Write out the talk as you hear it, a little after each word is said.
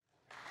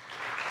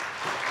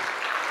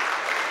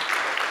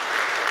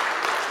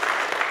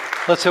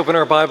Let's open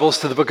our Bibles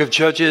to the book of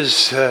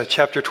Judges,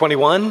 chapter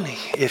 21.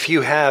 If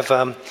you have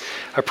a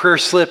prayer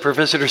slip or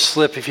visitor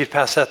slip, if you'd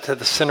pass that to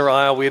the center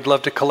aisle, we'd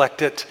love to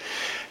collect it.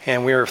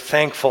 And we are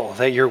thankful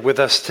that you're with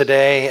us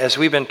today. As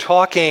we've been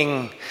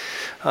talking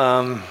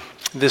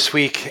this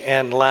week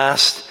and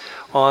last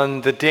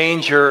on the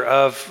danger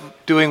of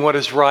doing what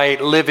is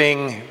right,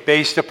 living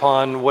based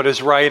upon what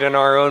is right in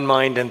our own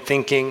mind and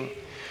thinking.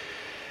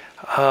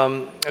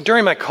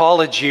 During my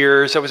college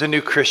years, I was a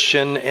new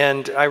Christian,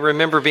 and I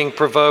remember being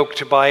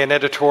provoked by an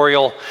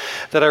editorial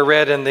that I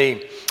read in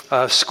the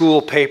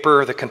school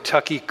paper, the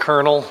Kentucky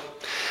Colonel.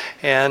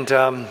 And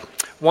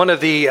one of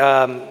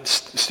the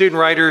student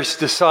writers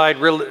decided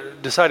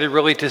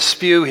really to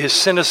spew his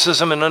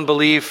cynicism and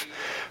unbelief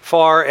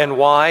far and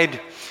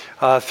wide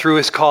through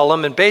his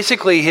column. And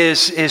basically,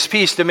 his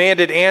piece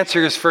demanded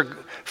answers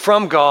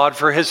from God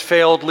for his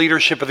failed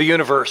leadership of the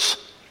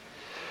universe.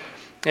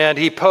 And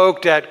he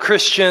poked at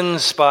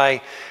Christians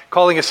by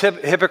calling us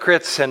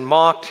hypocrites and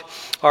mocked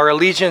our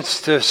allegiance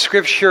to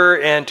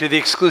Scripture and to the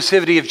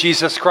exclusivity of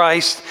Jesus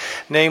Christ,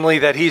 namely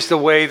that He's the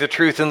way, the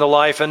truth, and the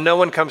life, and no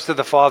one comes to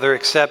the Father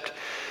except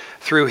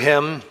through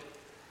Him.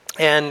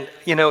 And,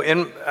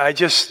 I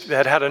just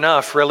had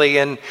enough, really,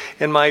 and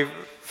in my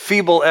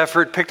feeble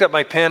effort, picked up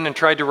my pen and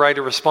tried to write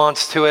a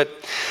response to it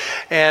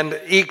and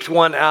eked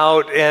one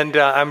out, and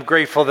I'm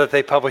grateful that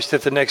they published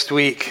it the next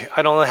week.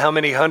 I don't know how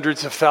many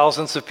hundreds of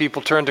thousands of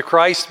people turned to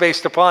Christ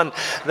based upon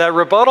that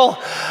rebuttal,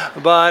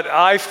 but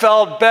I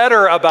felt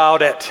better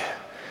about it.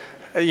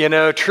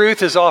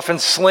 Truth is often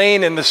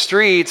slain in the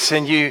streets,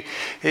 and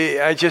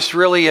I just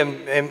really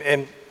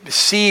am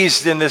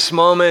seized in this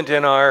moment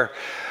in our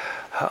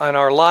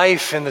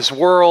life, in this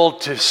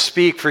world, to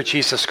speak for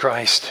Jesus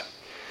Christ.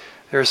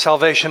 There is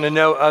salvation in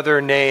no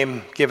other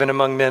name given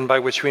among men by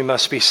which we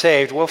must be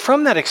saved. Well,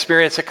 from that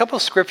experience, a couple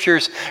of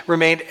scriptures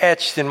remained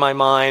etched in my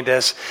mind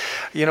as,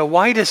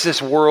 why does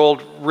this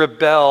world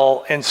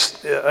rebel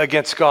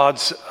against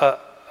God's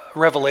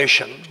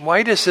revelation?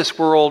 Why does this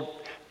world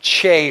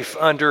chafe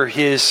under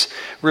His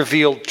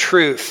revealed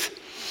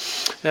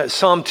truth? Now,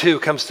 Psalm 2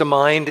 comes to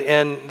mind,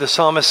 and the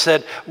psalmist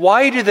said,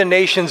 "Why do the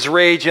nations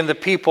rage and the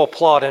people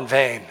plot in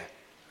vain?"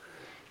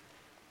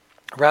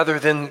 Rather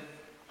than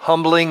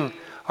humbling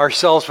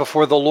ourselves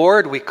before the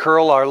Lord, we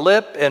curl our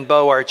lip and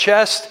bow our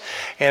chest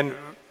and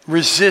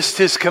resist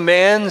His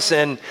commands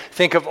and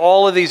think of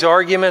all of these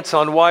arguments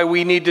on why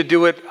we need to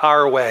do it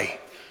our way.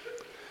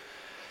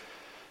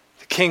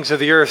 The kings of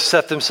the earth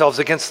set themselves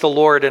against the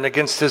Lord and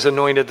against His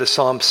anointed, the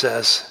psalm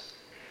says.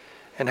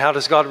 And how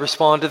does God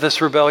respond to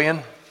this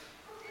rebellion?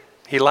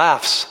 He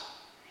laughs.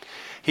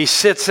 He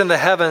sits in the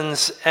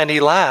heavens and He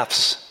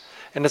laughs.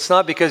 And it's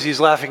not because He's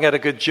laughing at a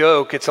good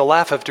joke, it's a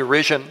laugh of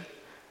derision.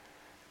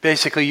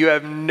 Basically, you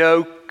have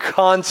no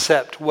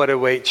concept what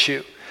awaits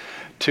you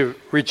to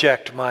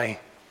reject my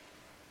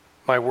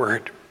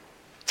word.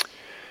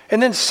 And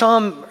then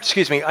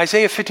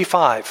Isaiah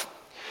 55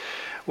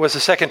 was the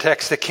second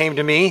text that came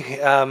to me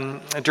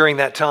during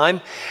that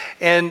time.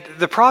 And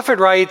the prophet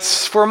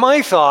writes, "For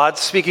my thoughts,"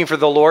 speaking for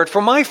the Lord,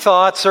 "for my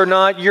thoughts are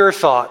not your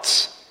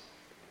thoughts.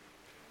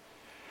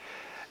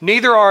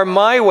 Neither are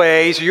my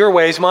ways, your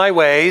ways, my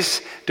ways,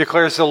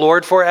 declares the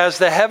Lord. For as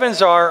the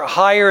heavens are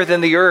higher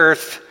than the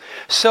earth,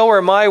 so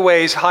are my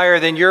ways higher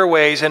than your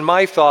ways, and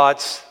my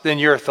thoughts than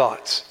your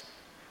thoughts."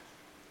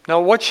 Now,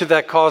 what should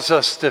that cause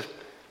us to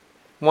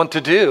want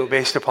to do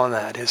based upon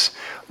that? Is,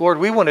 Lord,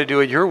 we want to do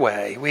it your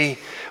way.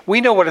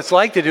 We know what it's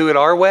like to do it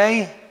our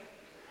way.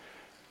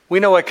 We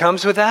know what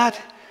comes with that.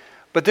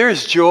 But there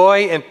is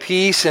joy and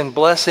peace and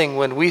blessing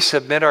when we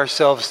submit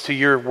ourselves to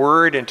your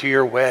word and to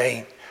your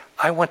way.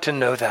 I want to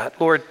know that.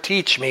 Lord,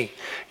 teach me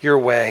your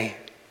way.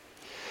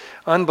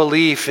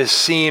 Unbelief is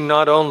seen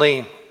not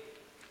only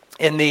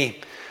in the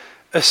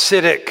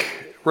acidic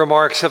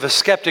remarks of a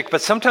skeptic,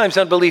 but sometimes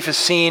unbelief is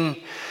seen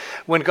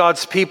when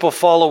God's people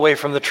fall away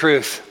from the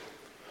truth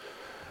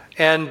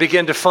and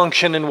begin to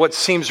function in what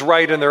seems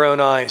right in their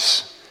own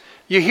eyes.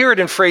 You hear it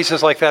in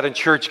phrases like that in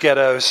church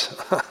ghettos.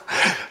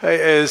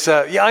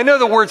 I know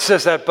the word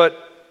says that, but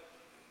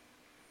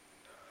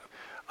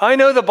I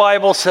know the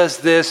Bible says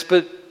this,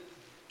 but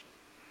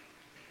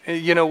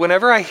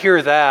whenever I hear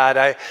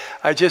that,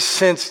 I just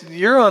sense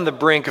you're on the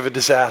brink of a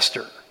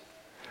disaster.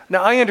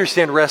 Now, I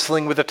understand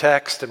wrestling with the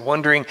text and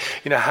wondering,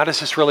 how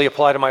does this really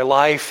apply to my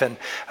life? And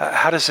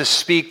how does this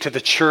speak to the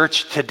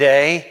church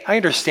today? I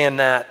understand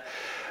that.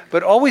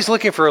 But always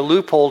looking for a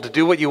loophole to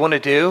do what you want to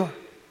do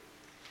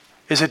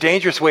is a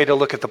dangerous way to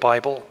look at the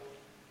Bible.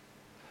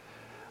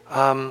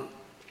 And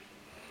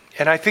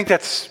I think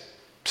that's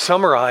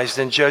summarized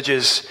in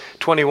Judges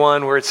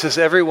 21, where it says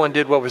everyone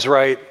did what was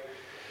right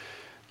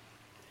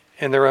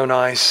in their own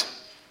eyes.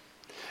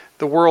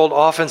 The world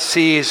often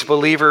sees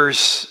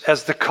believers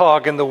as the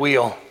cog in the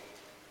wheel.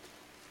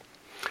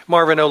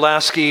 Marvin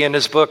Olasky, in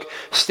his book,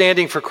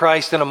 Standing for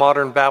Christ in a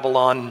Modern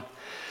Babylon,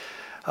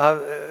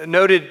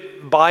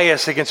 noted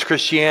bias against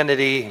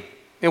Christianity.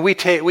 And we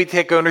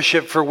take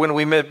ownership for when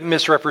we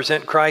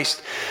misrepresent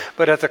Christ.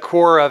 But at the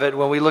core of it,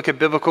 when we look at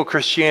biblical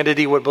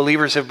Christianity, what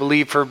believers have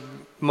believed for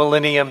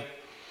millennium,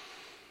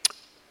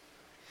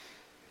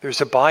 There's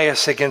a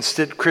bias against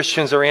it.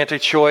 Christians are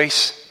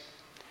anti-choice.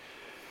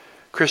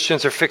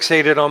 Christians are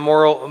fixated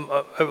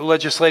on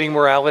legislating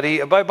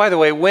morality. By the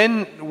way,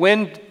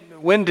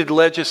 when did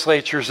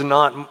legislatures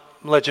not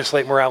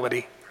legislate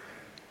morality?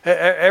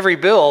 Every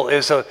bill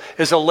is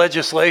a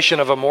legislation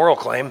of a moral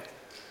claim.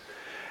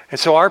 And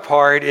so our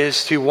part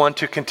is to want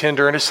to contend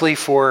earnestly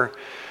for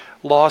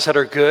laws that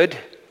are good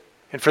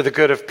and for the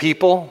good of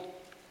people.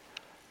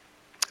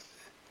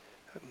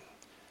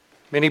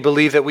 Many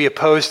believe that we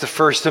oppose the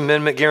First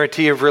Amendment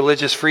guarantee of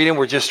religious freedom.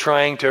 We're just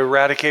trying to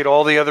eradicate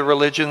all the other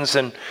religions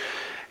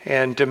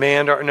and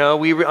demand no,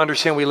 we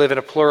understand we live in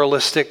a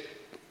pluralistic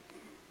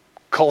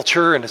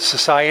culture and a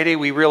society.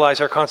 We realize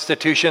our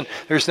Constitution,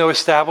 there's no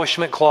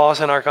establishment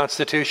clause in our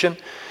Constitution.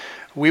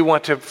 We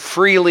want to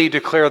freely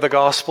declare the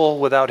gospel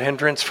without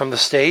hindrance from the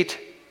state.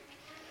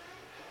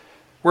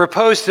 We're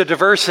opposed to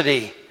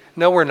diversity.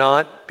 No, we're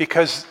not,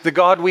 because the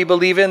God we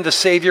believe in, the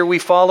Savior we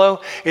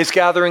follow, is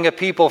gathering a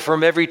people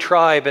from every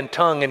tribe and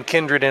tongue and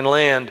kindred and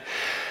land.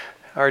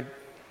 Our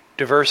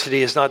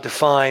diversity is not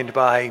defined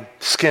by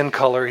skin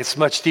color. It's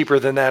much deeper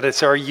than that.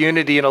 It's our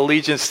unity and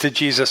allegiance to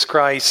Jesus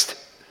Christ.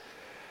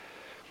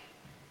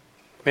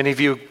 Many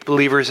view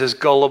believers as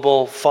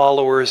gullible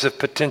followers of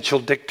potential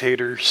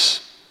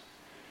dictators.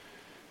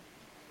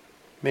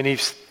 Many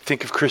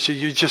think of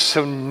Christians, you're just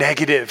so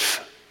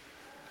negative.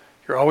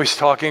 You're always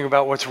talking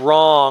about what's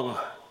wrong.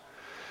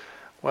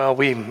 Well,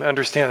 we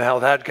understand how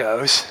that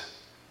goes.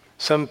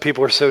 Some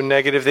people are so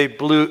negative, they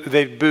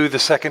boo the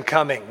second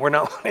coming. We're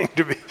not wanting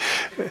to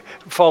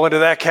fall into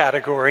that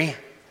category.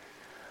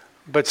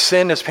 But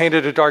sin has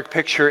painted a dark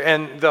picture,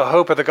 and the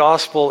hope of the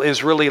gospel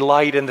is really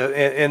light in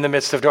the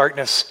midst of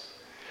darkness.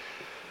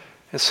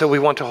 And so we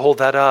want to hold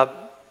that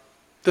up.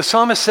 The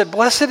psalmist said,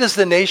 "Blessed is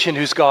the nation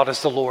whose God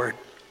is the Lord."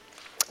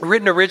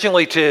 Written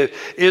originally to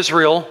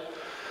Israel,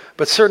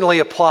 but certainly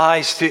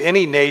applies to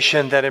any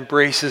nation that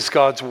embraces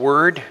God's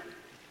word.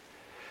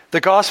 The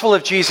gospel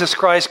of Jesus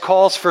Christ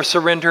calls for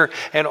surrender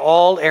in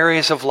all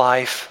areas of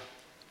life.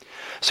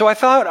 So I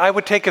thought I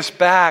would take us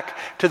back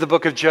to the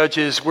book of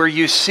Judges, where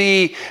you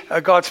see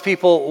God's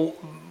people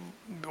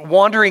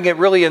wandering it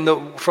really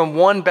from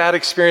one bad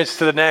experience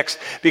to the next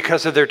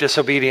because of their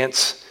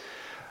disobedience.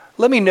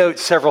 Let me note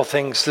several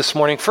things this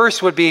morning.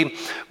 First would be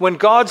when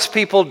God's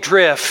people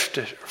drift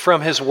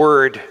from his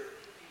word.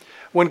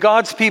 When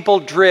God's people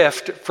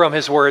drift from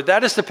his word.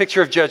 That is the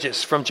picture of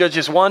Judges, from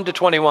Judges 1 to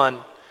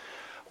 21.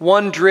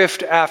 One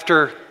drift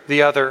after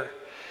the other.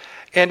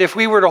 And if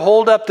we were to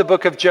hold up the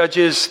book of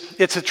Judges,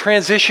 it's a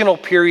transitional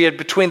period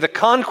between the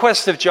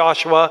conquest of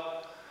Joshua,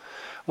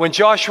 when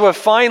Joshua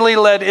finally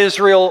led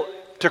Israel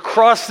to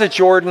cross the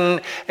Jordan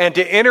and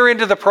to enter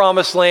into the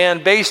promised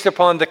land based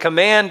upon the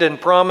command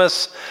and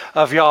promise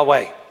of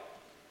Yahweh.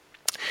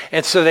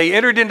 And so they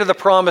entered into the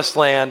promised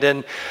land,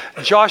 and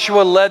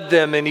Joshua led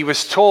them, and he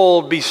was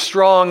told, "Be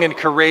strong and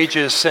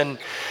courageous." And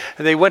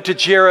they went to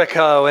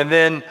Jericho, and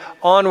then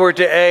onward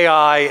to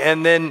Ai,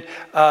 and then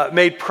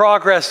made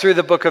progress through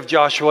the book of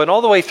Joshua. And all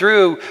the way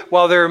through,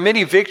 while there are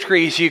many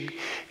victories,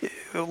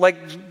 like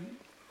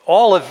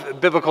all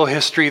of biblical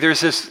history, there's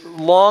this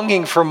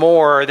longing for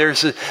more.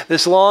 There's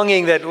this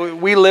longing that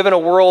we live in a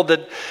world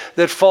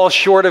that falls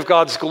short of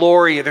God's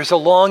glory. There's a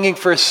longing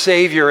for a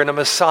Savior and a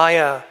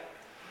Messiah.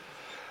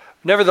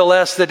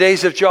 Nevertheless, the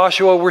days of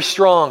Joshua were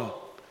strong.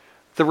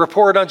 The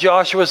report on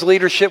Joshua's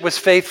leadership was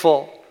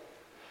faithful,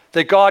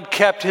 that God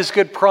kept his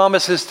good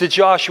promises to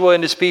Joshua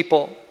and his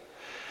people.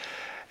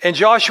 And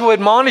Joshua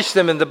admonished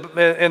them in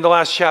the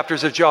last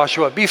chapters of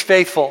Joshua, "Be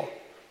faithful.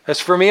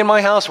 As for me and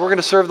my house, we're going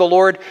to serve the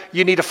Lord.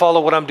 You need to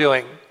follow what I'm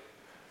doing."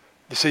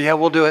 They say, "Yeah,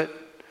 we'll do it."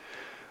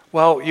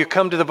 Well, you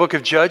come to the book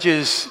of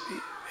Judges,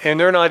 and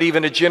they're not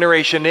even a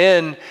generation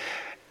in,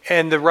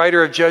 and the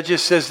writer of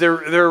Judges says there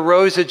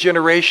arose a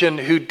generation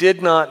who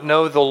did not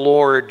know the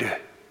Lord,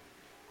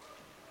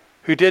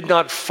 who did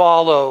not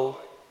follow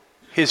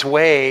his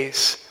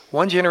ways.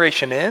 One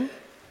generation in?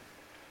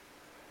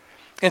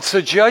 And so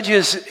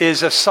Judges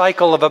is a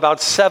cycle of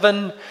about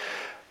 7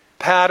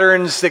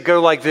 patterns that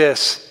go like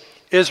this.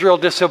 Israel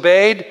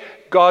disobeyed.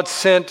 God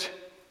sent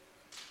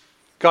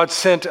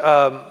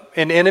an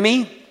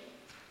enemy.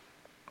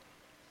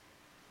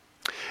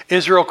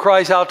 Israel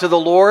cries out to the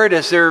Lord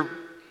as they're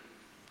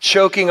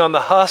choking on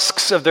the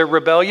husks of their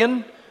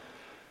rebellion.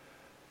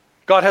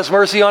 God has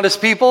mercy on his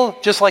people,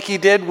 just like he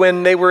did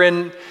when they were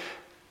in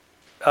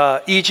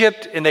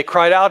Egypt, and they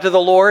cried out to the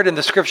Lord. And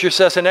the scripture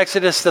says in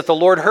Exodus that the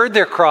Lord heard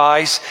their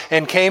cries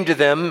and came to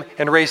them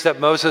and raised up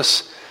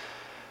Moses.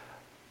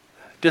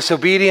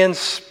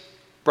 Disobedience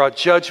brought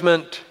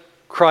judgment.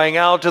 Crying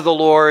out to the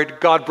Lord,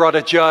 God brought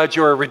a judge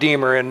or a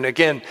redeemer. And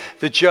again,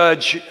 the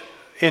judge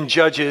in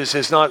Judges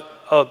is not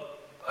a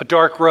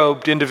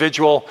dark-robed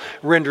individual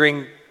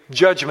rendering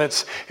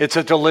judgments. It's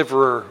a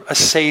deliverer, a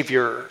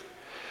savior.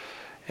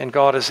 And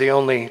God is the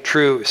only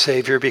true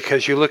savior,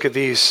 because you look at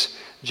these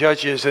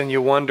judges and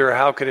you wonder,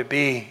 how could it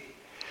be?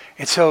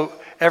 And so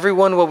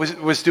everyone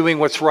was doing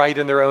what's right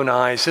in their own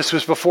eyes. This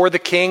was before the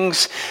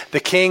kings.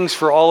 The kings,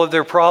 for all of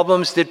their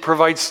problems, did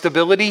provide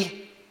stability.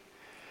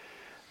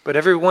 But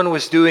everyone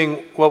was doing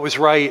what was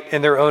right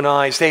in their own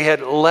eyes. They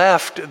had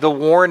left the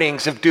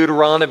warnings of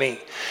Deuteronomy.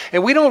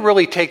 And we don't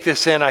really take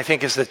this in, I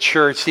think, as the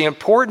church, the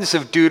importance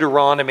of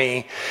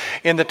Deuteronomy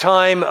in the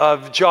time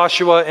of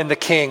Joshua and the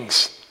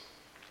kings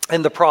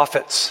and the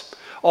prophets,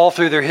 all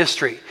through their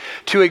history.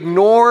 To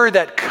ignore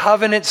that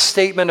covenant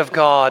statement of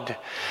God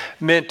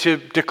meant to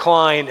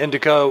decline and to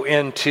go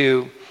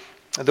into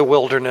the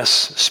wilderness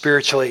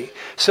spiritually.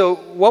 So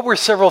what were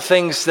several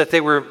things that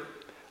they were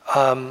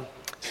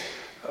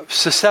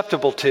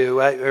susceptible to?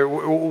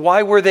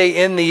 Why were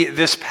they in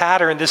this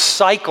pattern, this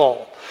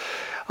cycle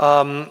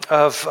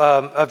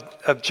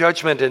of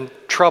judgment and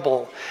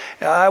trouble?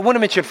 I want to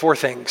mention four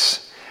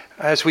things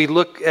as we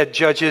look at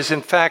Judges.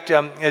 In fact,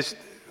 as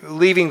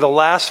leaving the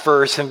last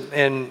verse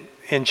in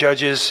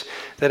Judges,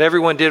 that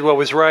everyone did what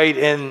was right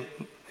in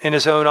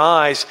his own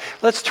eyes,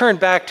 let's turn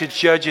back to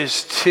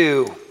Judges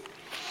 2.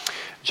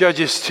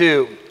 Judges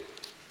 2.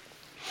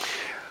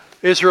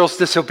 Israel's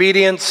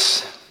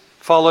disobedience,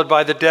 followed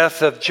by the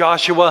death of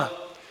Joshua.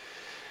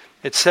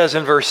 It says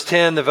in verse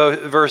 10, the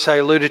verse I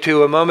alluded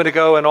to a moment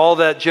ago, and all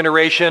that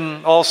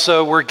generation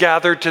also were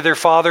gathered to their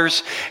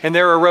fathers, and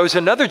there arose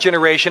another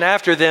generation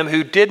after them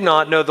who did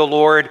not know the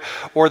Lord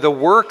or the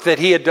work that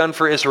he had done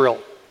for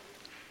Israel.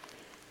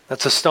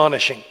 That's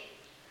astonishing.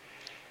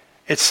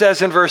 It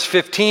says in verse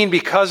 15,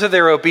 because of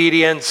their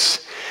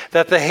obedience,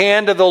 that the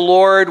hand of the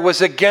Lord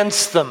was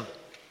against them.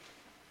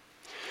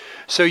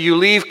 So you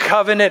leave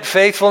covenant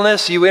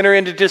faithfulness, you enter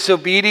into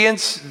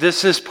disobedience.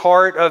 This is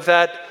part of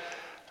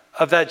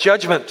that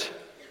judgment.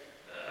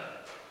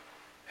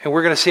 And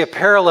we're going to see a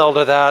parallel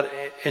to that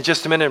in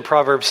just a minute in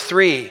Proverbs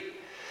 3.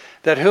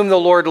 That whom the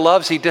Lord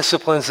loves, he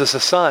disciplines as a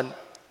son.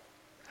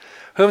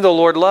 Whom the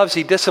Lord loves,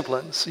 he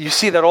disciplines. You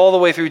see that all the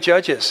way through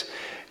Judges.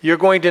 You're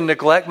going to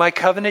neglect my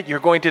covenant, you're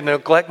going to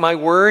neglect my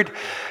word,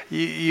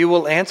 you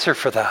will answer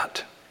for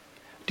that.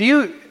 Do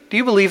you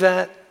believe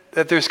that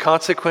there's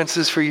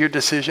consequences for your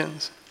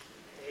decisions?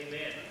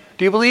 Amen.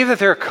 Do you believe that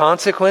there are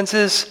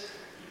consequences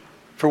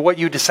for what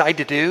you decide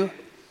to do?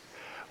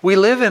 We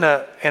live in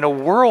a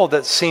world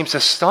that seems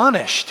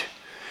astonished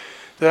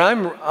that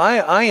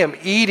I am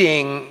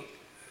eating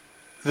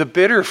the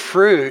bitter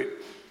fruit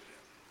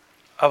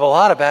of a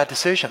lot of bad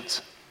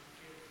decisions.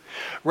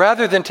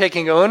 Rather than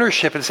taking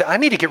ownership and say, I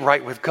need to get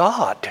right with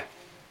God.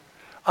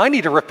 I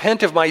need to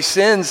repent of my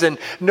sins and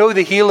know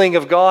the healing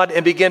of God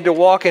and begin to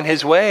walk in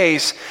his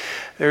ways.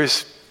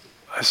 There's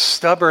a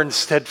stubborn,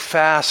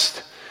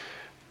 steadfast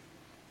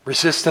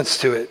resistance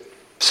to it.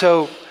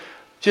 So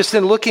just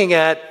in looking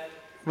at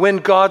when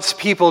God's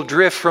people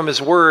drift from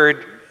his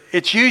word,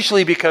 it's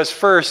usually because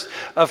first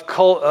of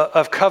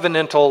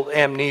covenantal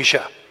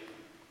amnesia.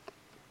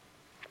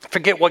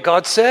 Forget what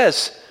God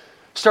says.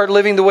 Start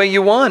living the way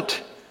you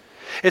want.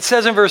 It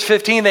says in verse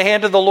 15, the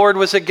hand of the Lord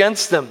was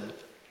against them.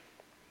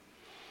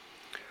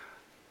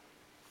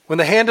 When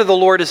the hand of the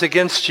Lord is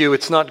against you,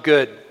 it's not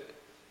good.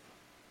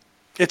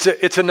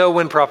 It's a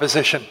no-win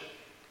proposition.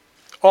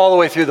 All the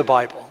way through the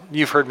Bible.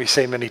 You've heard me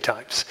say many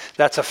times.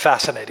 That's a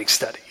fascinating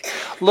study.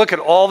 Look at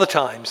all the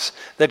times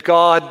that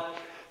God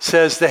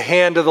says the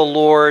hand of the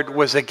Lord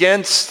was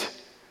against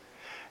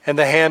and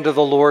the hand of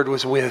the Lord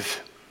was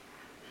with.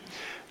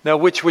 Now,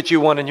 which would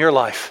you want in your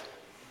life?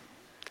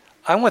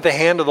 I want the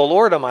hand of the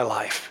Lord on my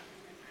life.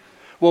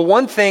 Well,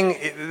 one thing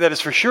that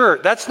is for sure,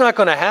 that's not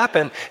going to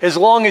happen as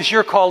long as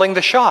you're calling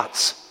the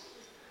shots.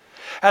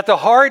 At the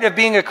heart of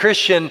being a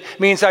Christian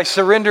means I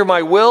surrender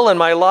my will and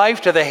my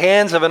life to the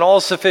hands of an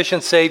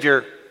all-sufficient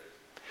Savior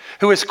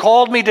who has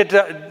called me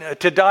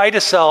to die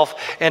to self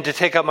and to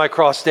take up my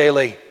cross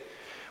daily.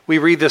 We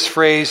read this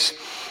phrase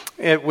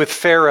with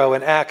Pharaoh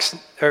in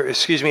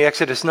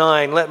Exodus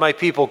 9, let my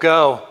people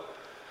go.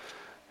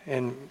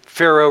 And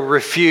Pharaoh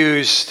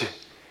refused.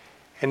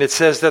 And it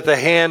says that the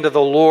hand of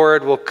the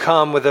Lord will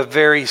come with a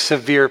very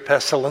severe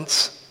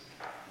pestilence.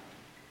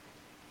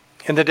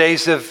 In the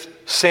days of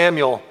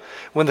Samuel,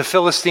 when the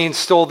Philistines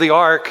stole the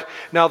ark,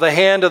 now the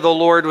hand of the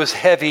Lord was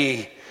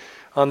heavy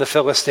on the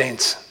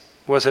Philistines.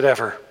 Was it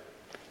ever?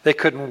 They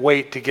couldn't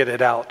wait to get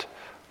it out,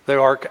 the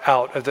ark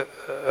out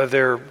of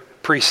their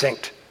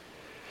precinct.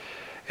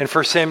 In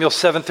 1 Samuel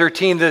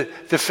 7:13,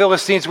 the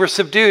Philistines were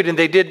subdued and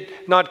they did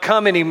not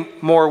come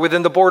anymore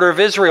within the border of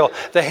Israel.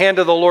 The hand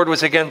of the Lord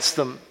was against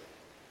them.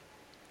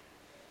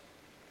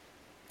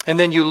 And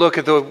then you look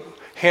at the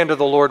hand of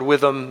the Lord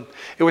with them.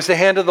 It was the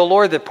hand of the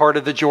Lord that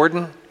parted the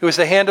Jordan. It was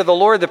the hand of the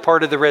Lord that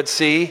parted the Red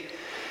Sea.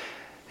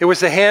 It was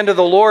the hand of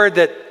the Lord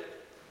that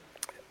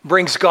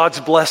brings God's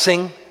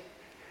blessing.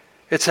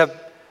 It's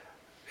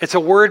a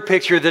word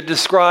picture that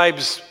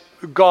describes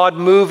God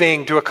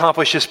moving to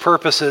accomplish his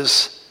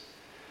purposes.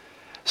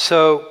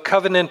 So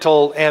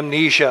covenantal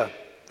amnesia.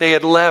 They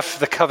had left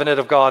the covenant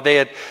of God. They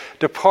had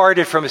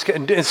departed from his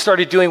and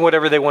started doing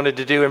whatever they wanted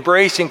to do,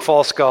 embracing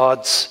false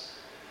gods.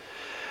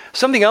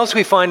 Something else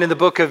we find in the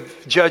book of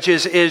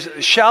Judges is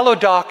shallow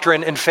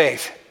doctrine and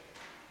faith.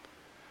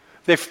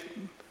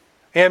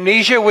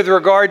 Amnesia with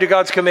regard to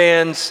God's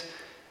commands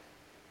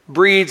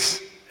breeds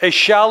a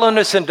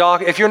shallowness in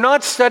doctrine. If you're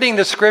not studying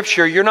the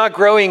scripture, you're not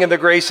growing in the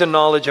grace and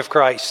knowledge of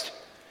Christ.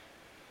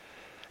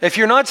 If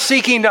you're not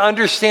seeking to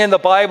understand the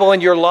Bible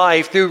in your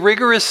life through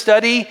rigorous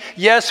study,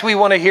 yes, we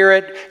want to hear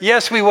it.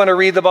 Yes, we want to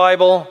read the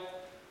Bible.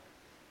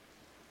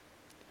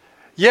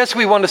 Yes,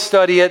 we want to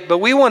study it, but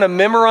we want to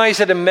memorize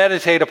it and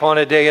meditate upon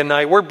it day and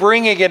night. We're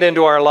bringing it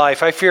into our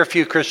life. I fear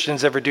few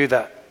Christians ever do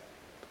that.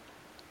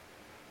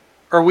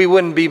 Or we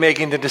wouldn't be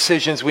making the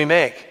decisions we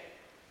make.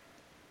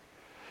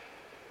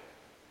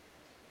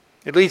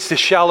 It leads to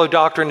shallow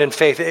doctrine and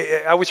faith.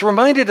 I was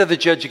reminded of the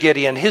judge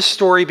Gideon. His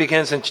story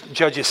begins in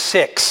Judges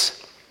 6.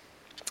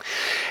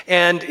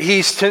 And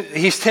he's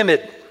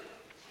timid.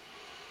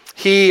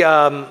 He's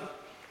a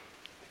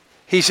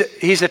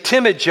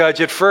timid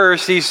judge at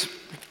first. He's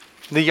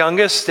the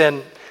youngest,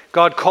 and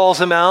God calls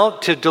him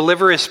out to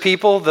deliver his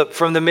people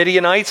from the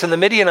Midianites. And the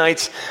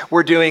Midianites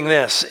were doing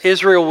this.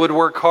 Israel would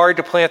work hard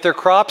to plant their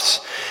crops.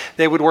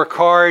 They would work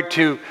hard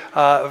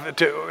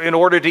in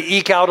order to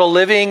eke out a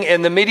living.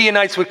 And the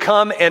Midianites would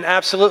come and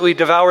absolutely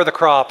devour the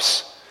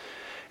crops.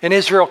 And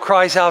Israel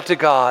cries out to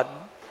God,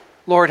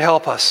 Lord,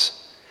 help us.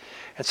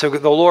 And so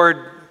the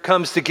Lord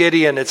comes to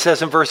Gideon. It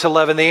says in verse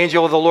 11, the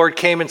angel of the Lord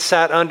came and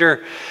sat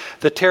under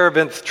the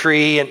terebinth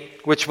tree,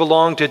 which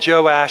belonged to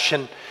Joash,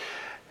 and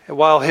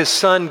while his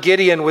son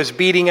Gideon was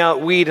beating out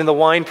wheat in the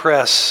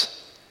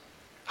winepress,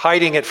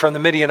 hiding it from the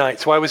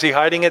Midianites. Why was he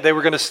hiding it? They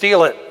were going to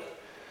steal it.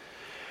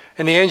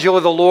 And the angel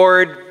of the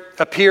Lord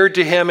appeared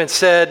to him and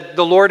said,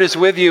 the Lord is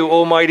with you,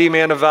 O mighty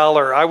man of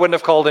valor. I wouldn't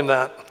have called him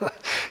that.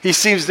 He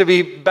seems to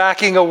be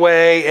backing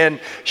away and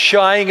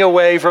shying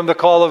away from the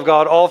call of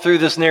God all through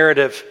this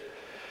narrative.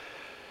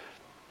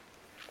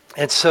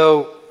 And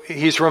so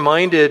he's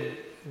reminded,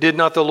 did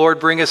not the Lord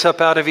bring us up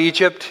out of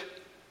Egypt?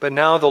 But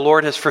now the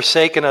Lord has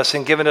forsaken us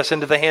and given us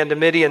into the hand of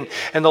Midian.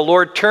 And the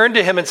Lord turned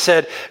to him and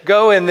said,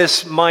 go in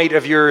this might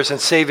of yours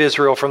and save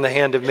Israel from the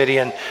hand of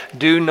Midian.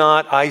 Do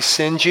not I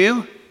send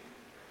you?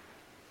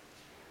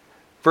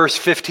 Verse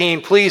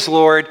 15, please,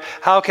 Lord,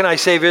 how can I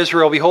save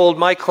Israel? Behold,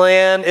 my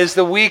clan is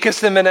the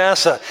weakest in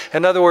Manasseh.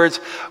 In other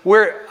words,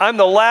 I'm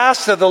the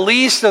last of the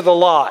least of the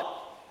lot.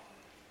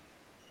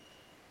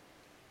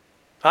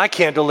 I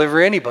can't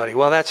deliver anybody.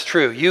 Well, that's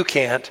true. You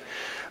can't.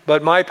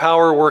 But my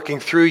power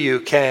working through you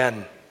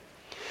can.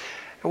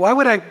 Why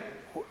would I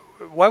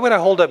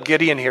hold up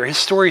Gideon here? His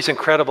story is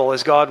incredible,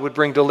 as God would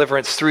bring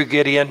deliverance through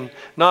Gideon,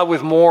 not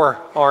with more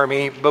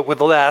army, but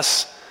with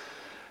less,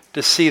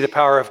 to see the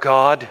power of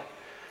God.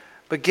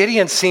 But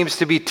Gideon seems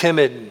to be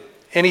timid,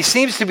 and he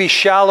seems to be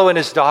shallow in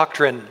his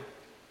doctrine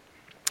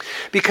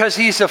because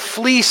he's a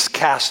fleece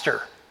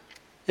caster.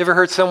 You ever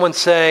heard someone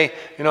say,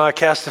 I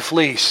cast a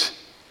fleece?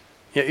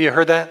 You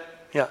heard that?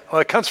 Yeah.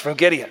 Well, it comes from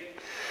Gideon.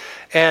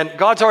 And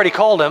God's already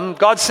called him.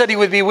 God said he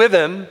would be with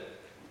him.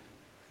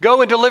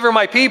 Go and deliver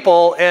my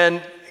people.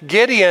 And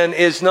Gideon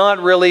is not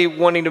really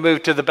wanting to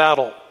move to the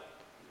battle.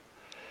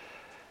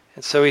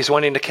 And so he's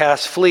wanting to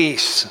cast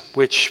fleece,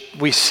 which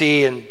we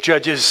see in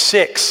Judges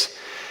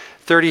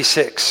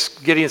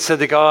 6:36. Gideon said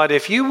to God,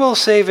 if you will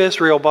save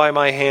Israel by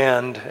my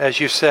hand, as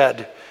you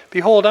said,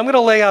 behold, I'm going to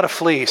lay out a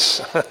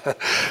fleece.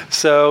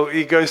 So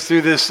he goes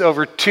through this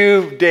over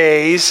 2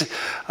 days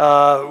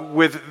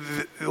with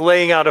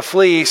laying out a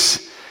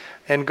fleece.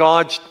 And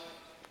God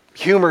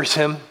humors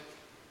him,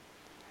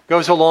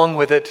 goes along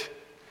with it.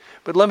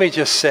 But let me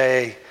just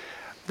say,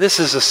 this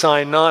is a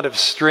sign not of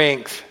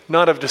strength,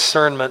 not of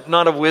discernment,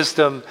 not of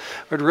wisdom,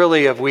 but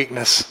really of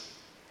weakness.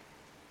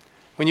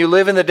 When you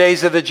live in the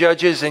days of the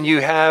judges and you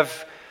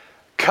have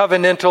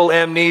covenantal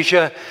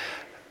amnesia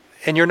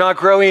and you're not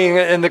growing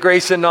in the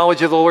grace and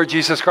knowledge of the Lord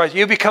Jesus Christ,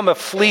 you become a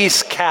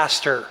fleece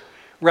caster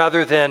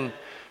rather than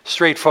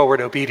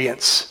straightforward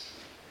obedience.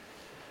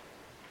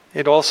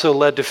 It also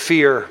led to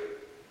fear,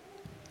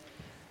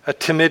 a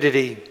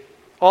timidity.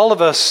 All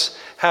of us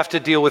have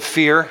to deal with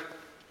fear.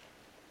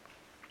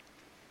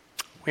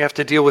 We have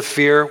to deal with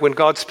fear. When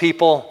God's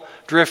people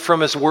drift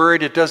from his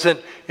word, it doesn't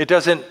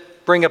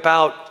bring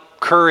about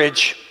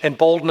courage and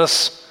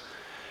boldness.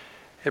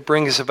 It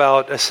brings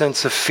about a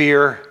sense of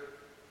fear.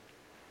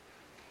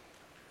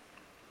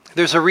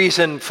 There's a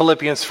reason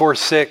Philippians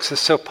 4:6 is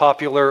so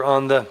popular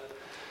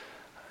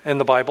in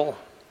the Bible.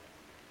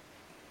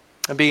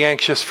 And be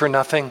anxious for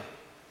nothing,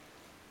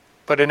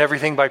 but in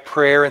everything by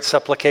prayer and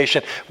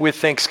supplication with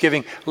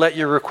thanksgiving, let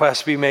your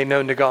requests be made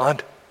known to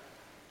God.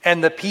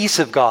 And the peace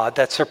of God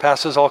that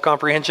surpasses all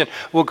comprehension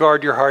will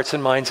guard your hearts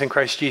and minds in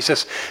Christ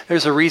Jesus.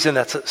 There's a reason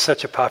that's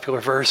such a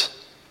popular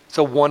verse. It's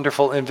a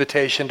wonderful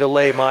invitation to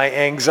lay my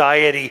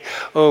anxiety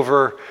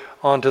over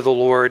onto the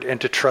Lord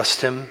and to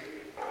trust him,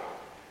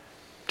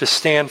 to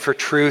stand for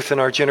truth in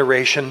our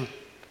generation.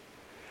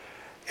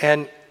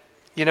 And,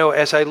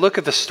 as I look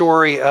at the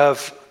story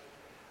of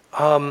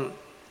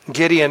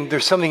Gideon,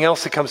 there's something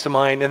else that comes to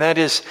mind, and that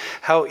is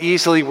how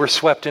easily we're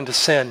swept into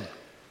sin.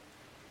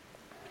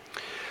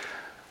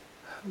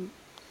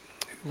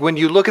 When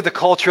you look at the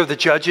culture of the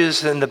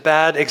judges and the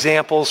bad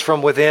examples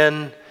from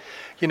within,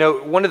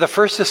 one of the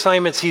first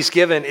assignments he's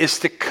given is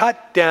to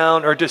cut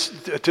down or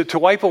to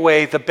wipe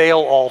away the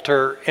Baal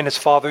altar in his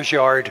father's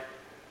yard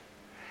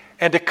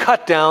and to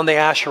cut down the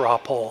Asherah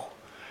pole.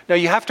 Now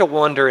you have to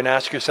wonder and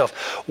ask yourself,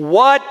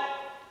 what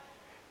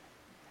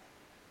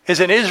is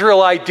an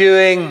Israelite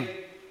doing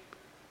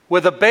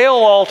with a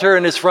Baal altar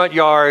in his front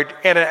yard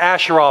and an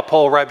Asherah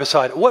pole right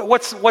beside it?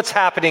 What's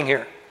happening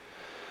here?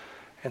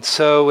 And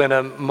so in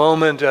a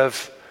moment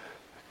of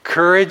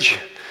courage,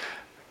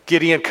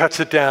 Gideon cuts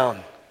it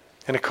down,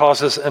 and it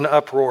causes an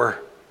uproar.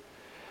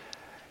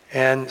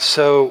 And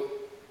so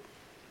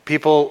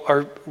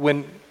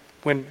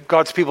when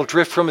God's people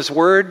drift from his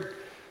word,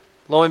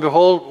 lo and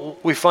behold,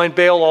 we find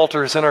Baal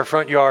altars in our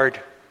front yard,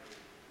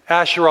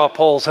 Asherah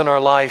poles in our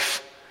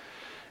life.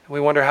 We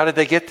wonder, how did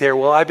they get there?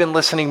 Well, I've been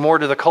listening more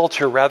to the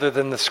culture rather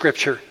than the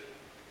scripture.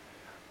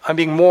 I'm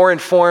being more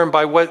informed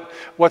by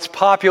what's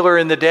popular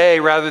in the day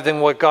rather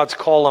than what God's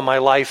call on my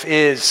life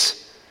is.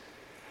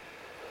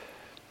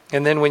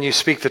 And then when you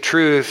speak the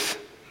truth,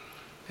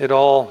 it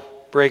all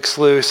breaks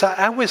loose.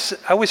 I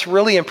was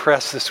really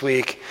impressed this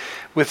week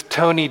with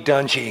Tony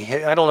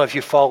Dungy. I don't know if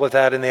you follow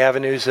that in the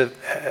avenues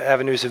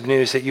of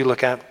news that you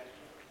look at.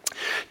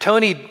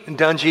 Tony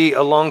Dungy,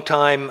 a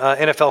longtime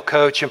NFL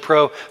coach and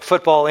pro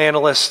football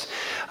analyst,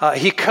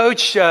 he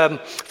coached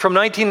from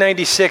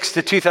 1996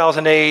 to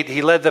 2008.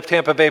 He led the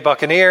Tampa Bay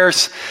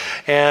Buccaneers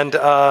and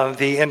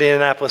the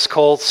Indianapolis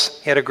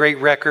Colts. He had a great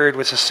record,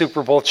 was a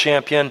Super Bowl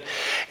champion,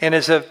 and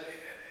is an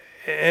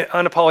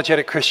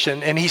unapologetic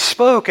Christian. And he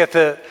spoke at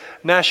the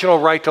National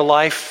Right to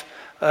Life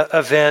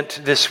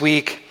event this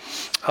week.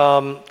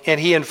 And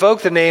he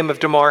invoked the name of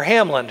Damar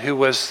Hamlin, who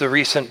was the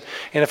recent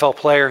NFL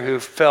player who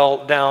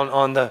fell down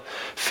on the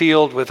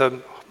field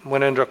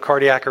went into a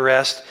cardiac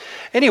arrest.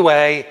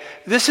 Anyway,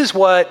 this is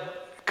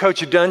what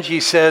Coach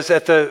Dungy says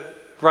at the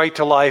Right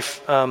to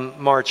Life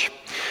march.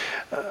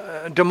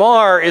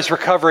 Damar is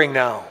recovering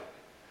now.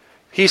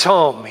 He's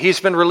home. He's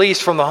been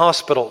released from the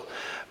hospital.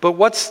 But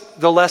what's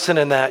the lesson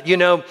in that? You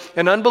know,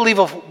 an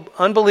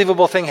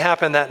unbelievable thing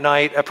happened that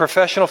night, a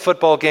professional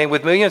football game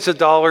with millions of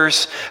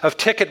dollars of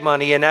ticket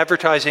money and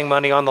advertising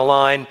money on the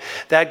line.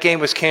 That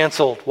game was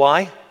canceled.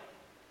 Why?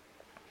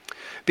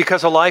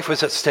 Because a life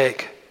was at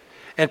stake.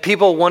 And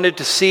people wanted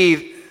to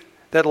see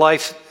that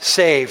life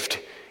saved.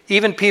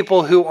 Even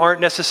people who aren't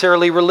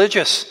necessarily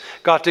religious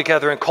got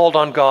together and called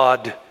on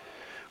God.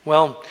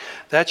 Well,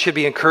 that should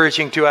be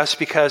encouraging to us,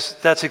 because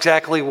that's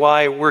exactly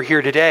why we're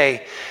here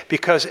today.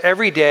 Because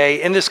every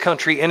day in this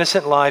country,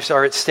 innocent lives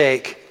are at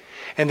stake.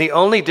 And the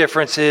only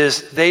difference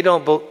is they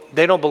don't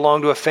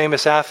belong to a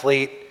famous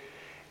athlete,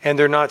 and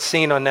they're not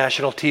seen on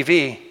national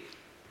TV.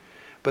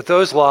 But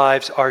those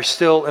lives are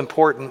still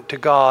important to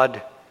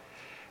God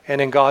and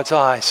in God's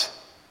eyes.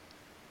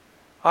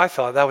 I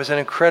thought that was an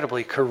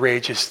incredibly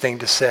courageous thing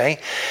to say.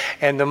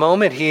 And the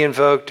moment he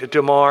invoked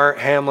Damar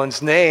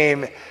Hamlin's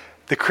name,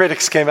 the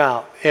critics came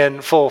out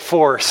in full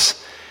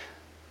force.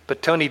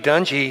 But Tony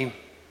Dungy,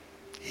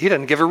 he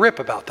didn't give a rip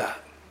about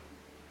that.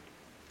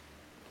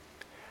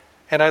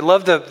 And I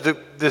love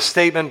the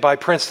statement by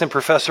Princeton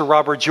professor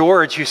Robert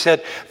George, who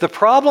said, the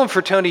problem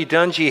for Tony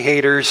Dungy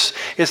haters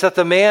is that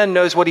the man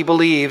knows what he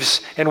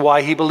believes and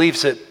why he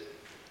believes it.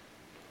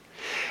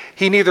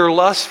 He neither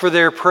lusts for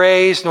their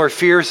praise nor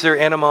fears their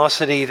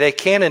animosity. They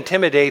can't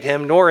intimidate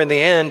him, nor in the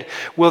end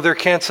will their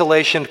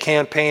cancellation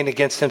campaign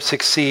against him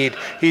succeed.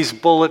 He's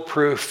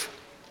bulletproof.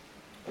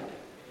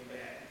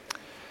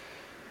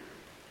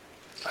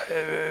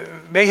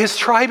 May his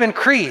tribe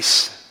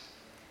increase.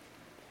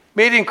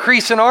 May it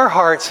increase in our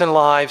hearts and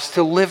lives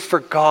to live for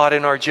God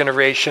in our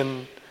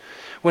generation.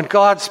 When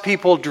God's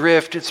people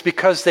drift, it's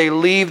because they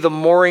leave the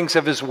moorings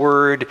of his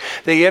word.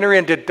 They enter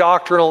into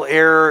doctrinal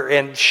error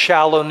and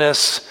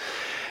shallowness.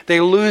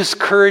 They lose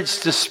courage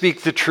to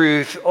speak the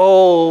truth.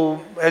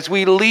 Oh, as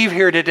we leave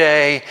here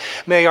today,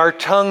 may our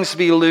tongues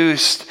be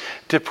loosed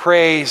to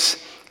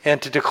praise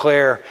and to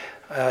declare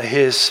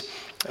his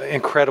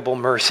incredible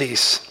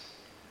mercies.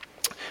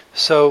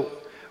 So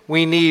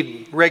we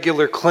need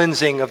regular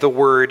cleansing of the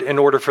word in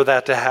order for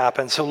that to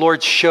happen. So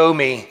Lord, show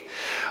me.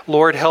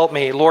 Lord, help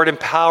me. Lord,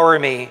 empower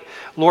me.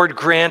 Lord,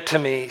 grant to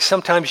me.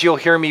 Sometimes you'll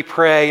hear me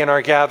pray in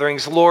our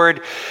gatherings.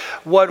 Lord,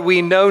 what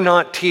we know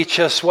not teach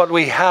us, what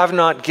we have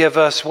not give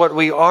us, what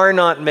we are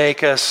not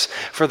make us,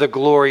 for the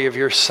glory of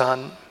your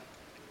Son.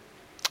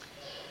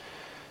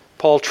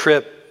 Paul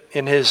Tripp,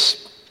 in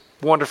his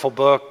wonderful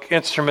book,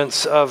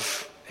 Instruments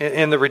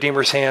in the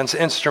Redeemer's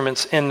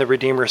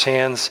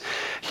Hands,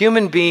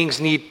 human beings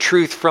need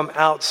truth from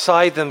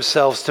outside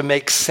themselves to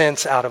make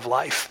sense out of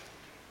life.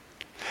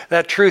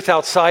 That truth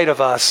outside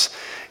of us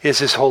is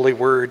his holy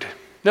word.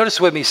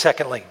 Notice with me,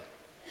 secondly,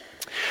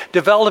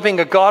 developing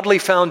a godly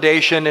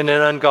foundation in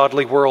an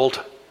ungodly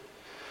world.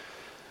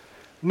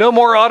 No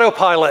more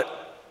autopilot.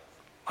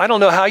 I don't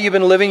know how you've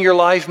been living your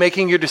life,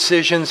 making your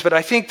decisions, but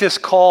I think this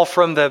call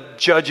from the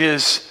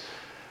judges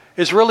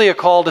is really a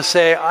call to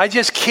say, I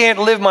just can't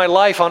live my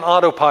life on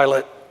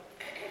autopilot.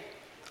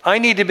 I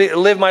need to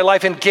live my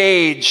life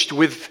engaged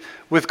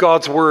with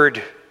God's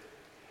word.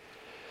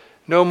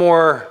 No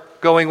more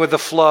going with the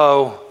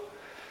flow.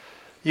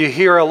 You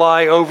hear a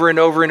lie over and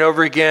over and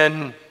over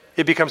again.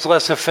 It becomes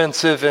less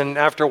offensive, and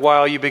after a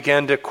while you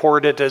begin to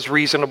court it as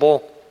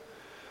reasonable.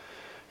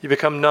 You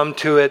become numb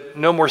to it.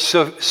 No more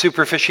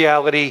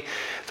superficiality.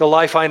 The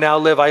life I now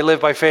live, I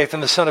live by faith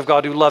in the Son of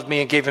God who loved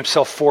me and gave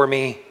himself for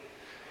me.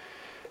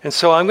 And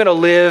so I'm going to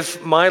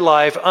live my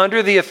life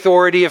under the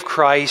authority of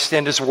Christ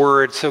and his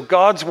word. So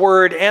God's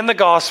word and the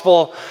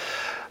gospel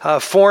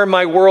form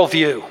my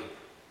worldview.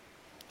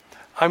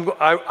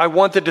 I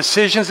want the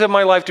decisions of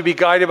my life to be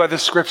guided by the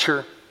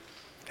scripture,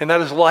 and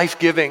that is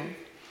life-giving.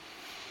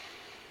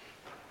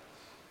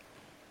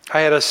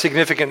 I had a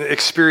significant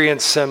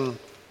experience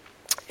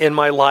in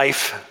my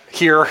life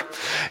here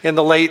in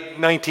the late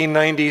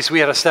 1990s. We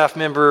had a staff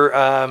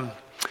member,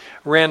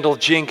 Randall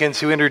Jenkins,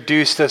 who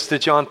introduced us to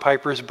John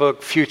Piper's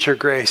book, Future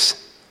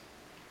Grace.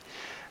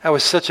 That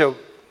was such a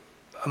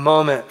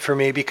moment for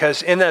me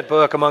because in that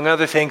book, among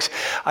other things,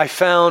 I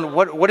found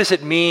what does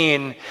it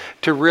mean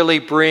to really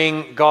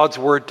bring God's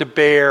word to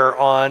bear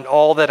on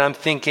all that I'm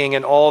thinking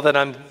and all that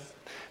I'm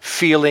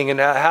feeling, and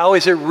how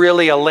is it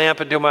really a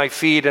lamp unto my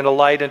feet and a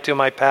light unto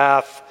my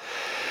path?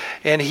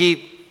 And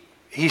he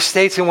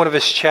states in one of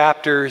his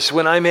chapters,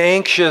 when I'm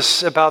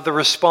anxious about the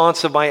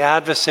response of my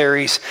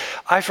adversaries,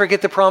 I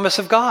forget the promise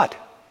of God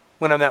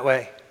when I'm that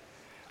way.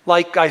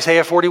 Like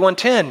Isaiah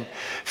 41:10,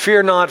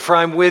 fear not, for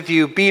I'm with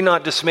you. Be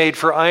not dismayed,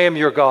 for I am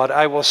your God.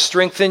 I will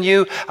strengthen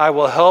you. I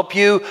will help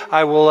you.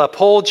 I will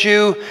uphold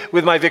you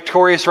with my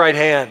victorious right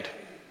hand.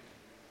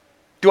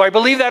 Do I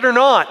believe that or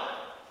not?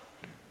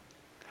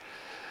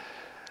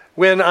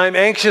 When I'm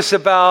anxious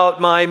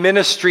about my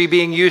ministry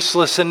being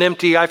useless and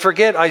empty, I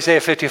forget Isaiah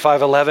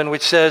 55:11,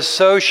 which says,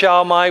 so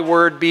shall my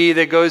word be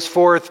that goes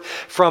forth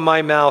from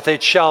my mouth.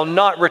 It shall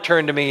not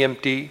return to me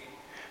empty.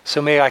 So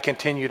may I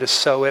continue to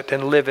sow it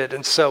and live it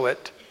and sow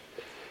it.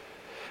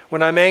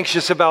 When I'm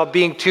anxious about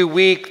being too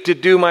weak to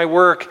do my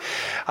work,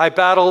 I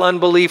battle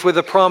unbelief with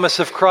the promise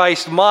of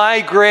Christ.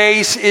 My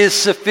grace is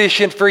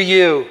sufficient for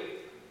you.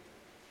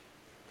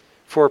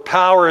 For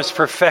power is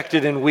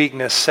perfected in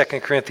weakness,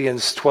 2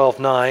 Corinthians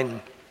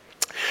 12:9.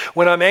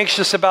 When I'm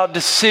anxious about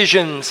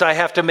decisions I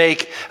have to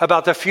make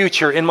about the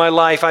future in my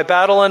life, I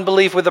battle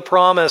unbelief with the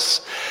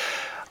promise.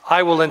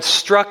 I will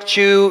instruct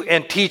you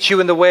and teach you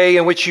in the way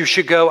in which you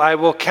should go. I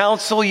will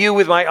counsel you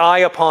with my eye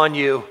upon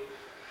you.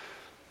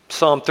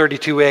 Psalm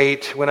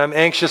 32:8. When I'm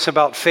anxious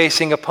about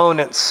facing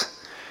opponents,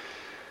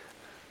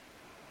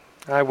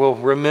 I will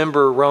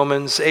remember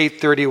Romans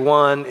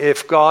 8:31.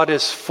 If God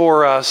is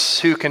for us,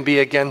 who can be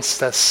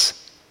against us?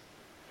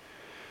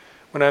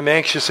 When I'm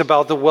anxious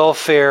about the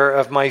welfare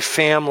of my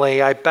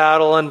family, I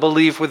battle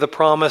unbelief with the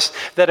promise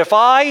that if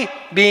I,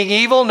 being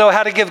evil, know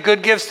how to give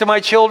good gifts to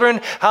my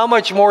children, how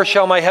much more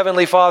shall my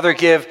heavenly Father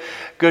give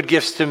good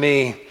gifts to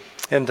me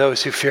and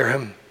those who fear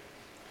him?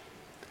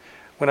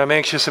 When I'm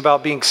anxious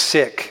about being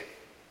sick,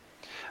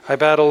 I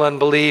battle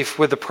unbelief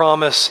with the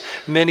promise,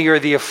 many are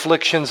the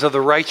afflictions of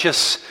the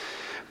righteous,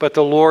 but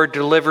the Lord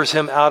delivers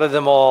him out of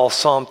them all,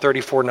 Psalm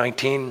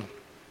 34:19.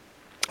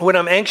 When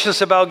I'm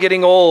anxious about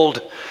getting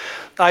old,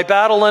 I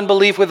battle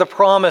unbelief with a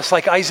promise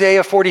like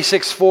Isaiah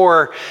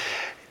 46:4.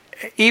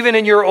 Even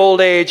in your old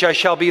age, I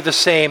shall be the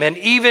same. And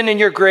even in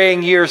your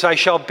graying years, I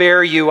shall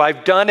bear you.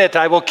 I've done it.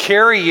 I will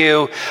carry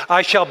you.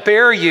 I shall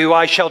bear you.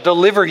 I shall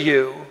deliver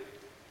you.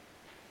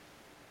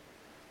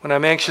 When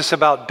I'm anxious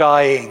about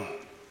dying,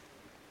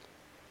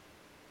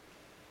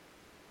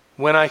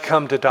 when I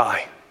come to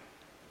die,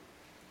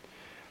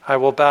 I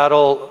will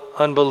battle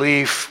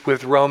unbelief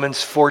with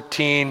Romans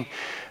 14,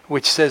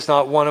 which says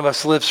not one of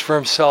us lives for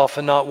himself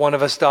and not one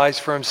of us dies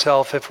for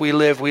himself. If we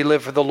live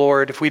for the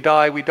Lord. If we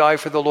die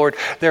for the Lord.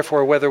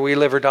 Therefore, whether we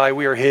live or die,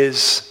 we are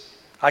his.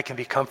 I can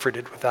be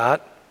comforted with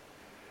that.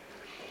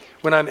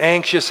 When I'm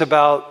anxious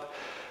about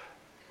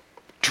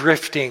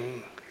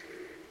drifting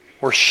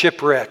or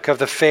shipwreck of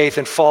the faith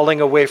and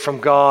falling away from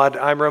God,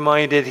 I'm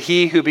reminded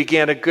he who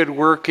began a good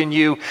work in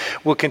you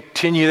will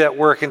continue that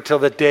work until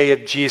the day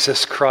of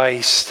Jesus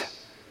Christ.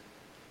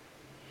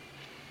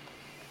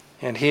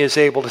 And he is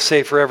able to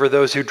save forever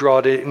those who draw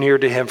near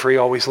to him, for he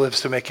always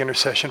lives to make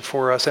intercession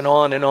for us. And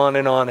on and on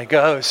and on it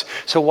goes.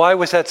 So why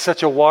was that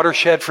such a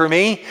watershed for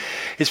me?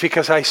 It's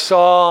because I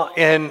saw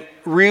in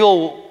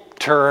real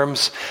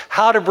terms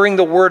how to bring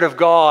the word of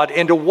God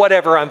into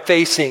whatever I'm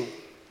facing.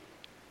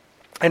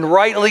 And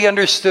rightly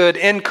understood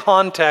in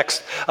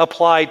context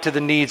applied to the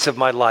needs of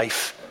my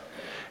life.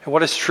 And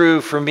what is true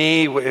for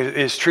me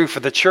is true for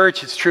the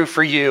church. It's true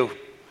for you.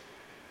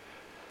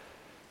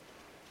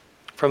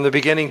 From the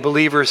beginning,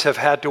 believers have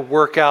had to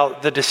work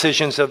out the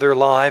decisions of their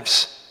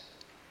lives.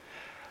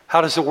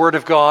 How does the Word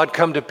of God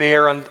come to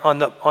bear on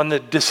the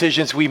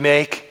decisions we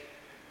make?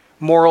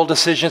 Moral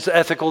decisions,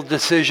 ethical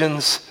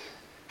decisions,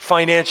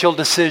 financial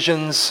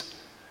decisions.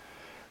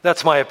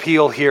 That's my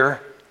appeal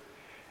here.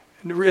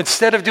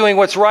 Instead of doing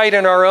what's right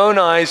in our own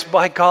eyes,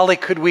 by golly,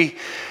 could we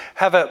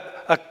have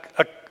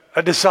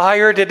a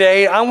desire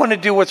today? I want to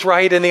do what's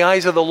right in the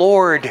eyes of the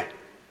Lord.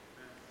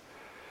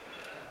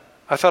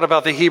 I thought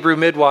about the Hebrew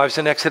midwives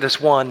in Exodus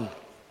 1.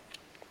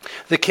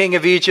 The king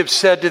of Egypt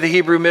said to the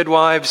Hebrew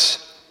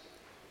midwives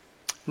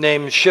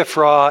named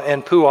Shiphrah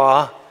and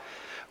Puah,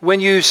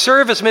 when you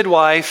serve as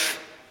midwife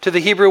to the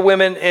Hebrew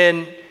women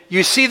in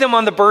You see them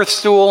on the birth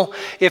stool.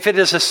 If it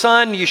is a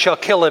son, you shall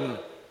kill him.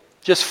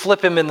 Just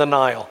flip him in the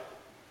Nile.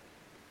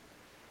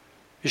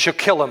 You shall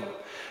kill him.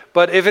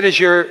 But if it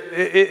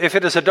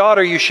is a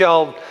daughter, you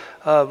shall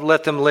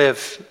let them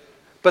live.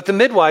 But the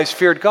midwives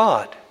feared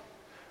God.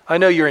 I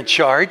know you're in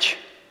charge,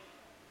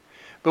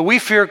 but we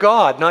fear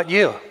God, not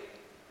you.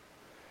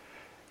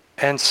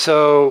 And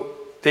so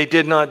they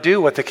did not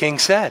do what the king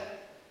said,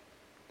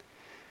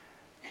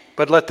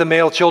 but let the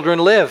male children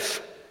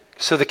live.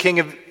 So the king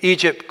of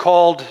Egypt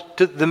called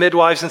to the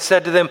midwives and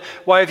said to them,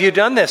 why have you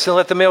done this? And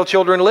let the male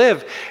children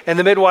live. And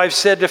the midwives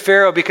said to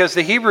Pharaoh, because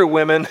the Hebrew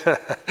women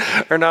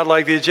are not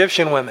like the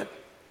Egyptian women.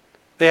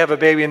 They have a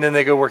baby and then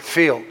they go work the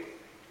field.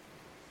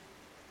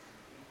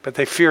 But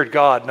they feared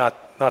God,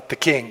 not the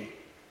king.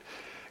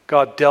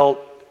 God dealt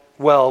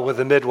well with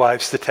the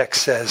midwives, the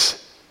text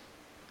says.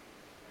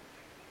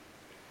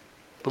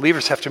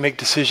 Believers have to make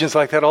decisions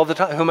like that all the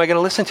time. Who am I going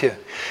to listen to?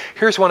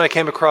 Here's one I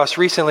came across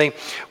recently.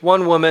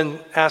 One woman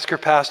asked her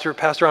pastor,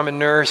 Pastor, I'm a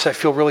nurse. I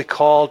feel really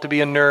called to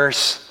be a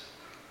nurse.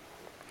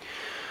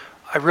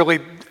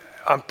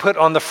 I'm put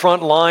on the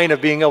front line of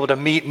being able to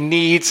meet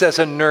needs as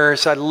a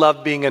nurse. I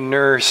love being a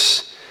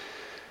nurse.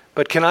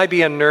 But can I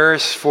be a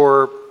nurse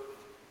for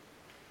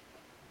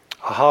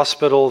a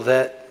hospital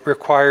that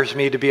requires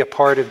me to be a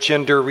part of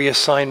gender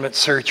reassignment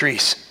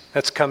surgeries?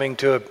 That's coming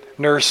to a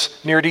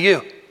nurse near to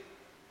you.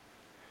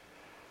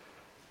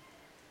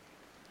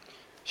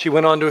 She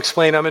went on to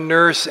explain, I'm a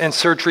nurse and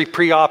surgery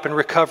pre-op and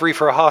recovery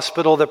for a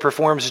hospital that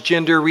performs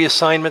gender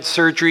reassignment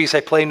surgeries.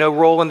 I play no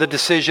role in the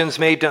decisions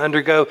made to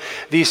undergo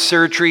these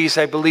surgeries.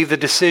 I believe the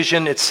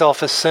decision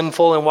itself is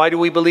sinful. And why do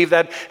we believe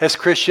that as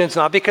Christians?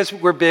 Not because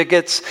we're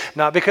bigots,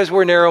 not because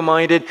we're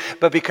narrow-minded,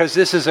 but because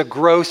this is a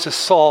gross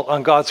assault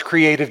on God's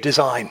creative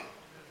design.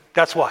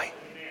 That's why.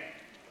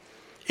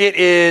 It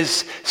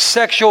is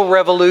sexual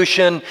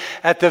revolution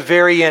at the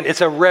very end.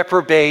 It's a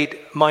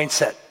reprobate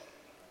mindset.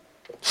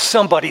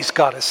 Somebody's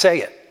got to say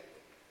it.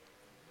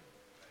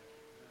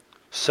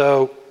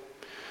 So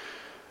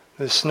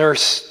this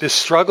nurse is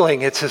struggling.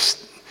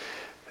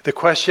 The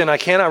question I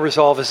cannot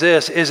resolve is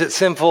this: is it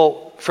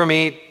sinful for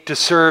me to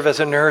serve as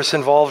a nurse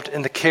involved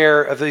in the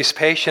care of these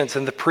patients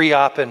in the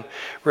pre-op and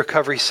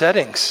recovery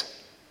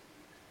settings?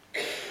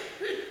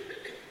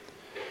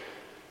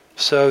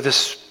 So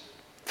this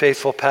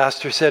faithful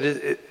pastor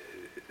said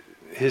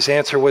his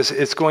answer was,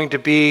 it's going to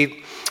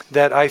be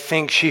that I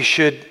think she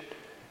should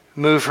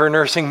move her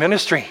nursing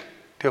ministry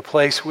to a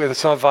place where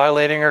it's not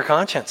violating her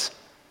conscience.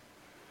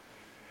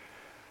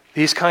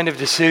 These kind of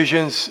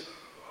decisions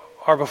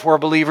are before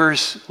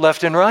believers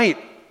left and right.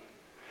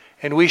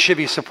 And we should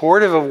be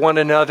supportive of one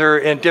another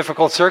in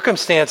difficult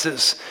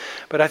circumstances.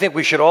 But I think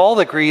we should all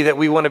agree that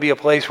we want to be a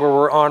place where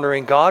we're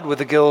honoring God with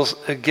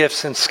the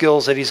gifts and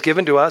skills that He's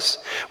given to us.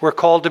 We're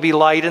called to be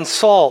light and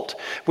salt,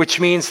 which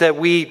means that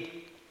we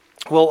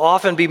will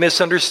often be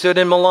misunderstood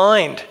and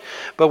maligned,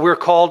 but we're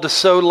called to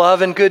sow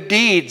love and good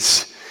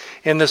deeds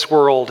in this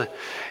world.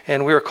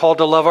 And we are called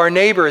to love our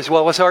neighbor as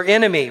well as our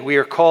enemy. We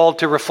are called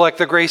to reflect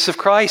the grace of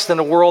Christ in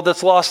a world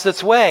that's lost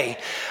its way.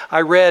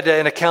 I read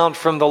an account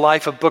from the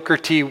life of Booker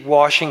T.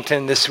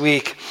 Washington this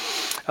week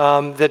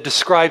that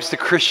describes the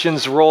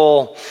Christian's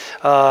role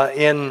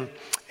in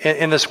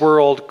this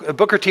world.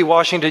 Booker T.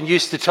 Washington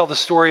used to tell the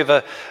story of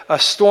a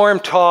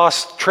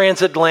storm-tossed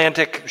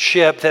transatlantic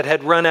ship that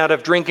had run out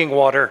of drinking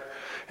water.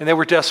 And they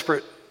were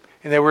desperate,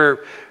 and they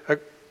were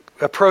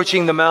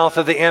approaching the mouth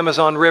of the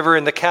Amazon River,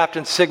 and the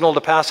captain signaled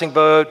a passing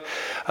boat,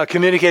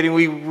 communicating,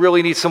 we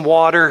really need some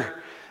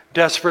water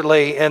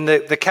desperately. And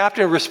the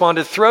captain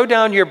responded, throw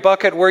down your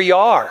bucket where you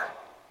are.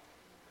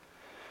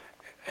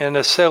 And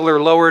the sailor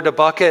lowered a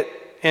bucket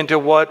into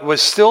what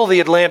was still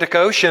the Atlantic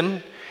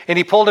Ocean, and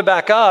he pulled it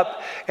back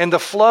up, and the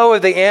flow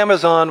of the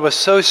Amazon was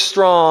so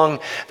strong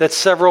that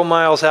several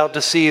miles out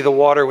to sea, the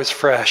water was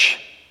fresh.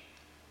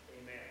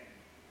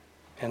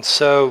 And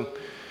so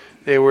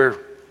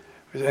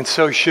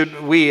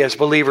should we as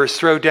believers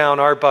throw down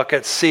our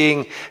buckets,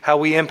 seeing how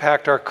we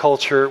impact our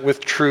culture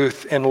with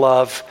truth and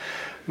love.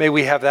 May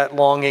we have that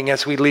longing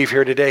as we leave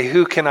here today.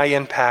 Who can I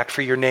impact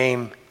for your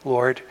name,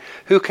 Lord?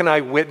 Who can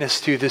I witness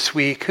to this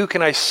week? Who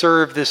can I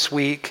serve this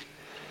week?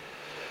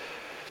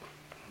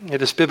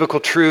 It is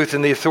biblical truth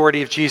and the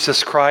authority of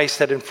Jesus Christ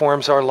that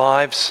informs our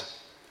lives.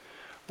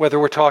 Whether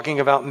we're talking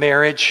about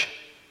marriage,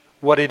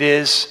 what it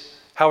is,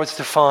 how it's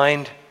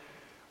defined,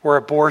 or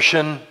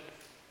abortion.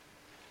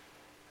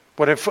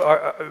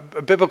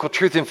 Biblical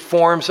truth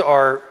informs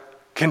our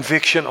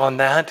conviction on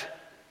that.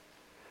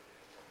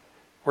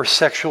 Or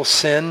sexual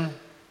sin.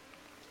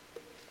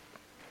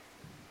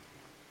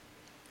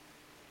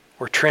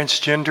 Or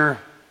transgender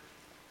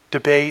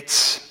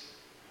debates.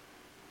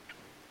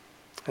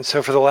 And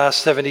so for the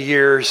last 70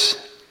 years,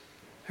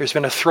 there's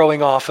been a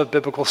throwing off of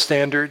biblical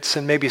standards.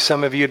 And maybe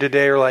some of you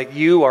today are like,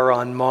 you are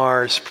on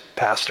Mars,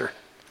 Pastor.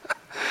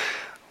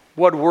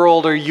 What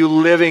world are you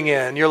living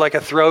in? You're like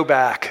a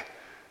throwback.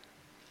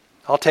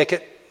 I'll take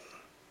it.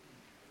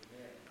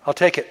 I'll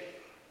take it.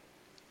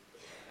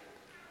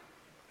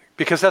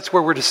 Because that's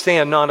where we're to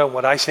stand, not on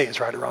what I say is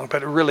right or wrong,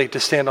 but really to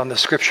stand on the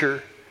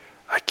Scripture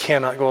I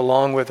cannot go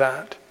along with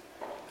that.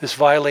 This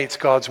violates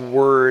God's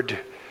word.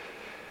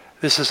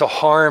 This is a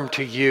harm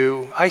to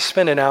you. I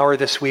spent an hour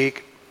this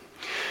week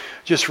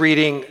just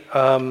reading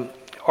journal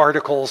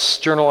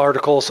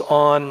articles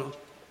on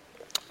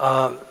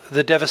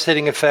the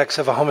devastating effects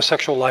of a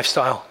homosexual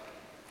lifestyle.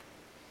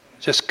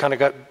 Just kind of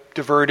got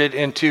diverted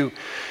into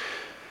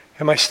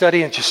my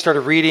study and just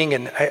started reading,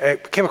 and I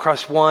came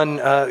across one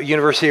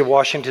University of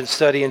Washington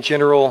study in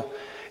general.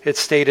 It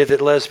stated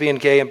that lesbian,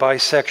 gay, and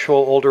bisexual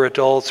older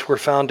adults were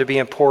found to be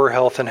in poorer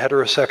health than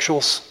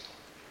heterosexuals.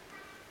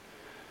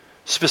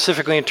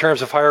 Specifically in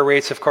terms of higher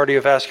rates of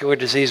cardiovascular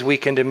disease,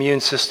 weakened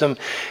immune system,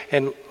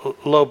 and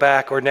low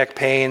back or neck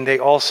pain. They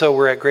also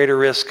were at greater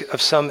risk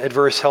of some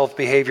adverse health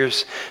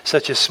behaviors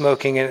such as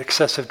smoking and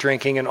excessive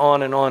drinking, and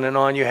on and on and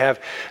on. You have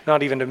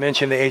not even to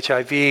mention the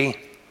HIV.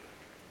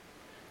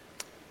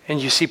 And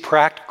you see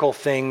practical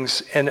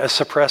things and a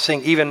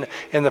suppressing, even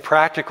in the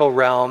practical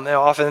realm.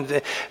 Now, often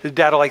the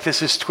data like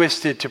this is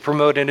twisted to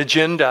promote an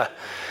agenda.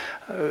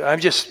 I'm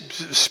just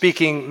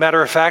speaking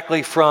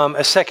matter-of-factly from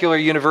a secular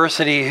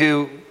university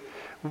who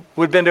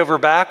would bend over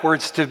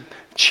backwards to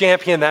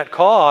champion that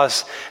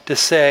cause, to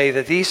say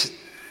that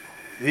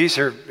these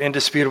are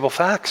indisputable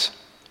facts.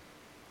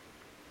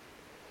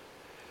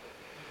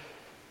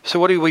 So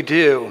what do we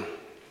do?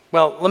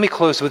 Well, let me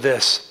close with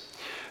this.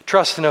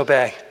 Trust and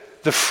obey,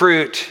 the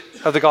fruit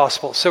of the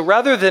gospel. So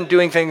rather than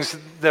doing things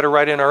that are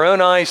right in our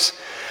own eyes,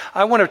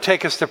 I want to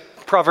take us to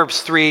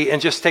Proverbs 3 and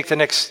just take the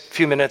next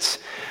few minutes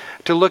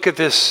to look at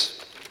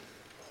this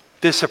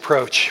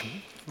approach.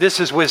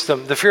 This is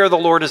wisdom. The fear of the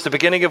Lord is the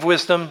beginning of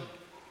wisdom.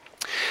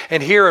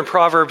 And here in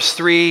Proverbs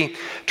 3,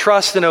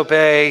 trust and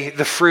obey,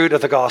 the fruit of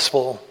the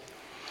gospel.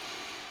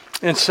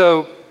 And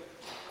so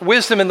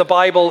wisdom in the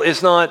Bible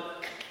is not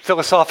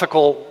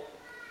philosophical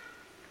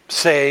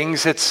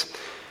sayings, it's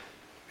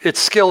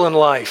skill in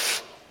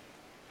life.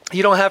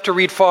 You don't have to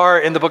read far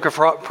in the book of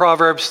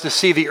Proverbs to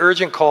see the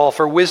urgent call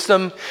for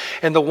wisdom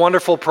and the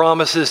wonderful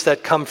promises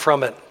that come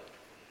from it.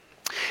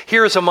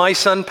 Here is a my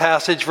son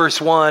passage,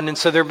 verse 1, and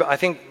so there are, I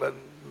think,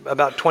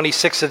 about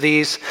 26 of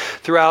these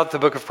throughout the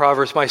book of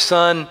Proverbs. My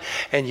son,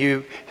 and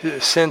you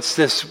sense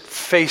this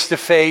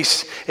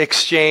face-to-face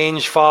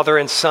exchange, father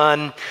and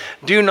son.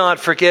 Do not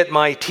forget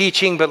my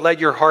teaching, but let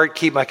your heart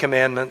keep my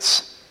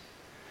commandments.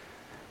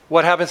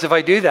 What happens if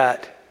I do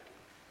that?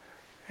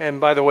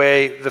 And by the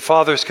way, the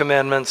Father's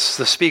commandments,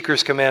 the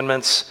speaker's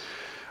commandments,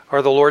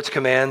 are the Lord's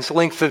commands.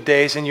 Length of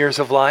days and years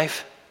of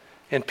life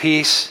and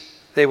peace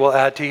they will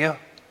add to you.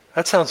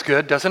 That sounds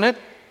good, doesn't it?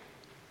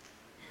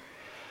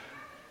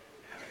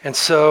 And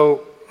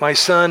so my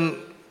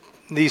son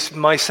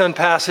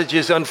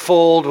passages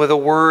unfold with a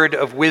word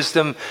of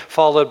wisdom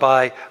followed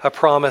by a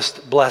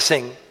promised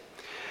blessing.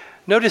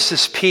 Notice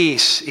this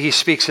peace he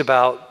speaks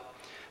about.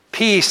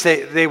 Peace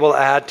they will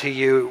add to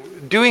you.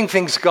 Doing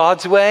things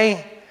God's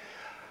way.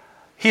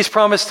 He's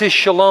promised his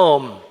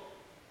shalom,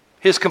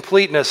 his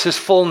completeness, his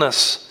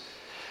fullness.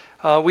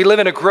 We live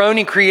in a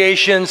groaning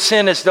creation.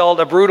 Sin has dealt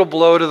a brutal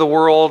blow to the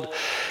world.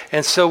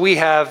 And so we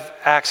have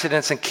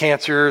accidents and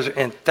cancers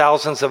and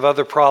thousands of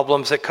other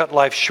problems that cut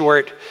life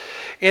short.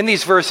 In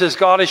these verses,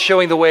 God is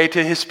showing the way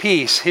to his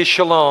peace, his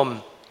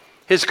shalom,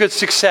 his good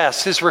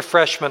success, his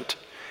refreshment.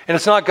 And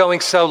it's not going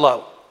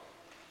solo.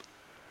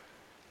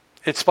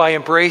 It's by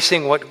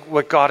embracing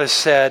what God has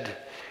said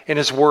in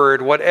his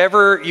word.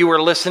 Whatever you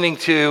are listening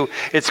to,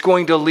 it's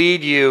going to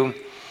lead you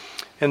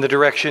in the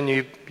direction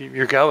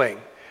you're going.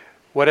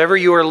 Whatever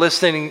you are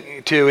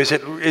listening to, is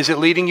it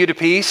leading you to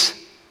peace?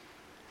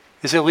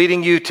 Is it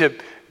leading you to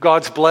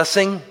God's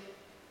blessing?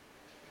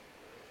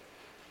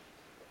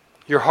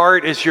 Your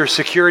heart is your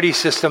security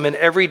system, and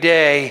every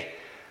day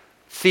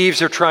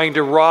thieves are trying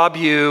to rob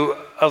you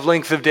of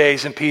length of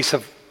days and peace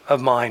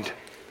of mind.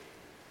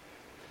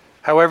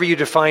 However you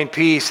define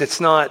peace, if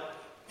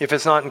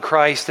it's not in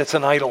Christ, it's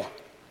an idol.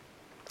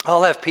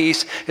 I'll have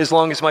peace as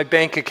long as my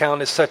bank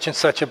account is such and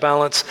such a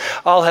balance.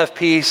 I'll have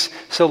peace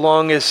so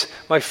long as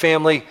my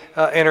family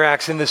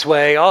interacts in this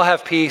way. I'll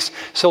have peace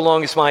so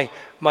long as my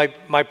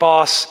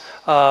boss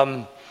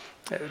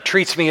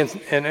treats me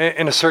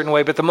in a certain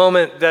way. But the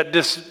moment that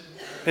this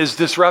is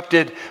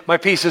disrupted, my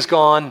peace is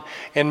gone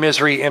and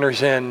misery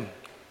enters in.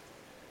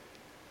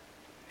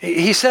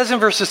 He says in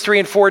verses 3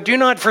 and 4, do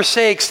not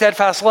forsake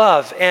steadfast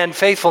love and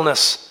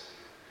faithfulness.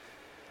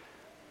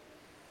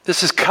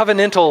 This is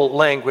covenantal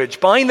language.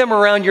 Bind them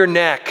around your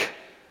neck.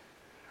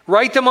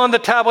 Write them on the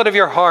tablet of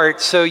your heart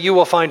so you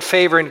will find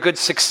favor and good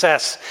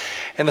success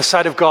in the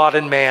sight of God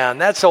and man.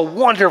 That's a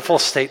wonderful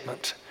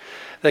statement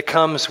that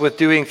comes with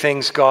doing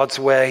things God's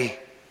way.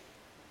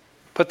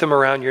 Put them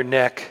around your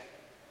neck.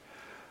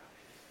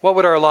 What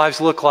would our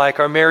lives look like,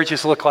 our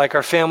marriages look like,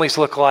 our families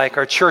look like,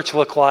 our church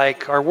look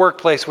like, our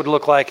workplace would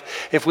look like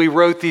if we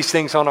wrote these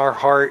things on our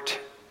heart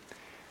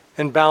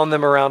and bound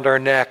them around our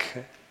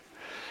neck?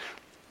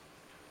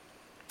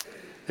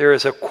 There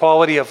is a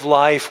quality of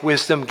life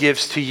wisdom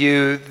gives to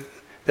you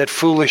that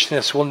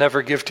foolishness will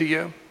never give to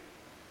you.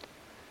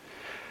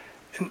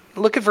 And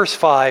look at verse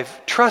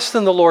 5. Trust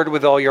in the Lord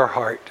with all your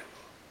heart.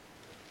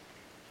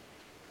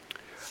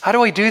 How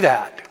do I do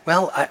that?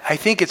 Well, I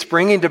think it's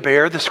bringing to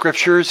bear the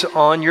scriptures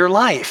on your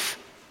life.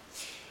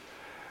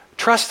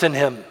 Trust in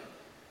him.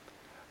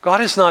 God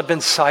has not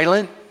been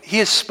silent. He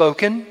has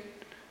spoken.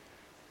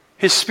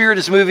 His Spirit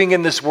is moving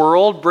in this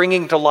world,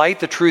 bringing to light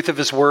the truth of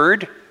his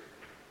word.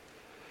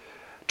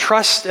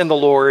 Trust in the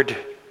Lord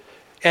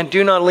and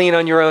do not lean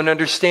on your own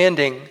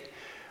understanding.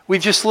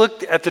 We've just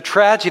looked at the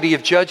tragedy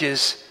of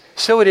Judges.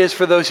 So it is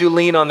for those who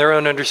lean on their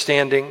own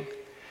understanding.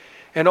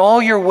 In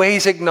all your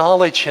ways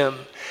acknowledge him.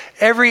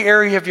 Every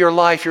area of your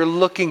life you're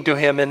looking to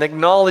him and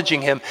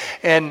acknowledging him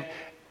and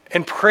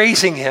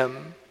praising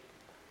him.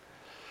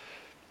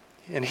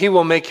 And he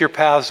will make your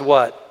paths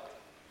what?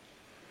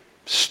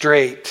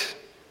 Straight.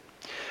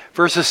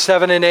 Verses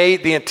 7 and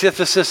 8, the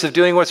antithesis of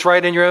doing what's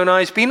right in your own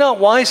eyes. Be not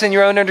wise in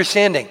your own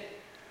understanding.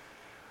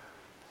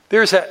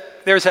 There's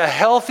a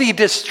healthy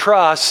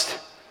distrust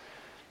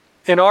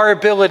in our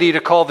ability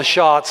to call the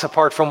shots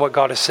apart from what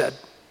God has said.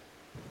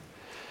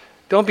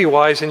 Don't be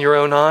wise in your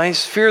own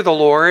eyes. Fear the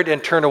Lord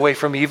and turn away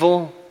from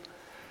evil.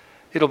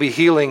 It'll be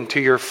healing to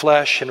your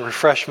flesh and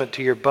refreshment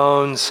to your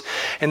bones.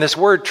 And this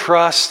word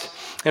trust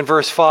in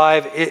verse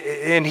 5,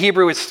 in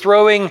Hebrew, it's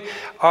throwing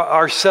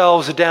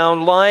ourselves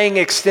down, lying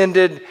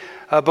extended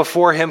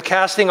before him,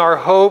 casting our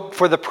hope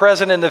for the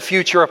present and the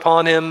future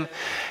upon him.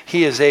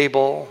 He is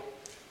able.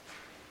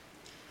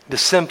 The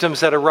symptoms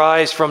that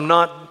arise from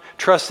not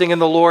trusting in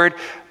the Lord,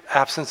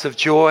 absence of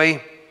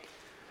joy,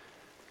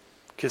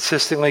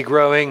 consistently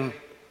growing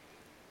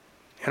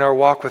in our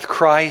walk with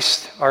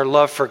Christ, our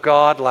love for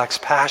God lacks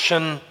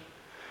passion,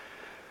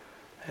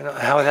 and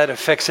how that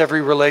affects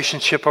every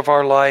relationship of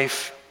our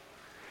life.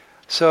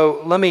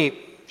 So let me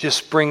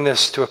just bring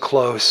this to a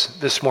close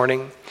this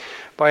morning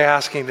by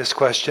asking this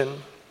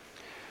question.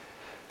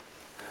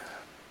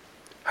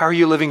 How are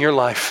you living your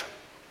life?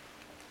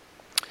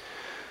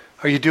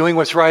 Are you doing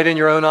what's right in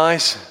your own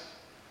eyes?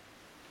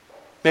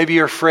 Maybe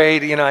you're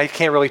afraid, I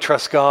can't really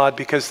trust God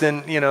because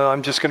then,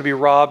 I'm just going to be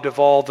robbed of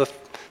all the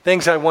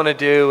things I want to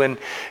do and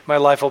my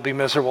life will be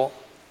miserable.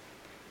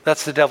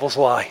 That's the devil's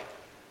lie.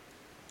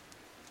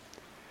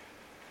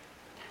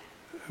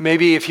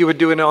 Maybe if you would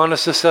do an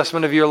honest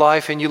assessment of your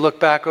life and you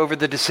look back over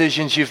the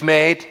decisions you've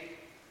made,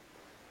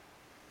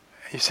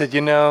 you said,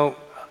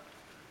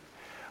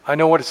 I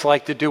know what it's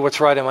like to do what's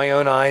right in my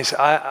own eyes.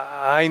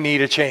 I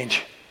need a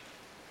change.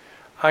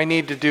 I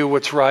need to do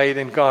what's right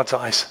in God's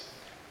eyes.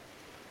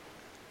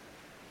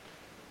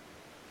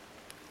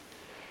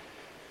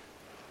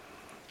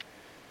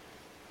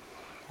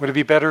 Would it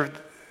be better,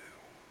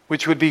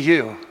 which would be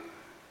you?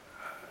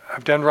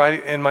 I've done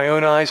right in my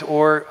own eyes,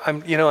 or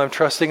I'm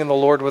trusting in the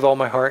Lord with all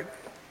my heart.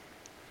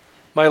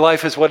 My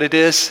life is what it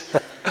is,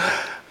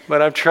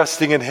 but I'm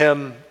trusting in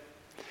him,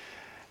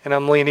 and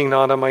I'm leaning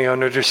not on my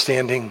own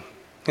understanding.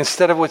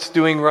 Instead of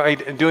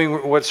doing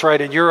what's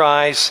right in your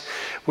eyes,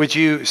 would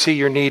you see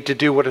your need to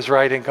do what is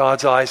right in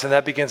God's eyes? And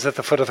that begins at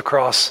the foot of the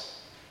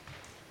cross.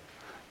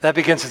 That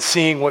begins at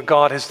seeing what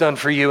God has done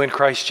for you in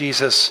Christ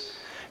Jesus,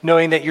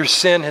 knowing that your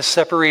sin has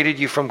separated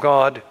you from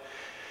God,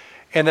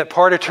 and that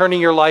part of turning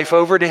your life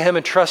over to him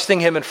and trusting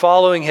him and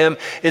following him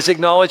is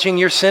acknowledging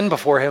your sin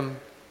before him.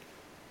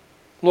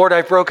 Lord,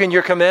 I've broken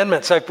your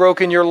commandments. I've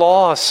broken your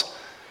laws.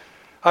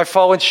 I've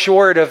fallen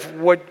short of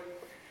what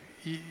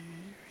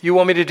you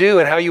want me to do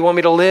and how you want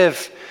me to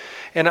live.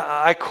 And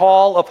I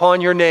call upon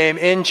your name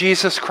in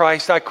Jesus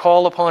Christ. I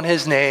call upon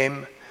his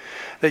name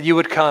that you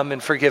would come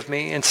and forgive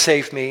me and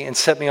save me and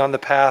set me on the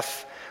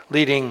path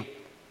leading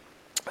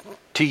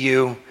to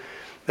you,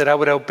 that I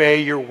would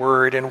obey your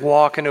word and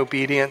walk in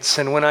obedience.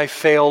 And when I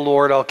fail,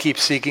 Lord, I'll keep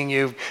seeking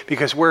you,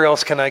 because where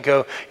else can I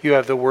go? You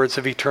have the words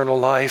of eternal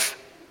life.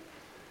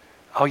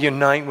 I'll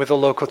unite with a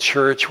local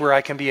church where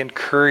I can be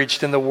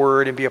encouraged in the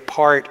word and be a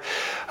part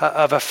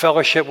of a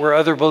fellowship where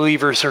other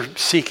believers are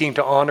seeking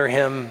to honor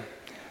him,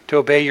 to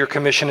obey your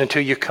commission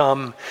until you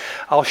come.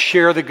 I'll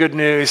share the good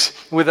news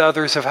with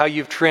others of how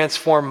you've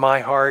transformed my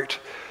heart.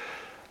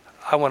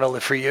 I want to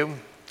live for you.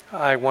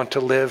 I want to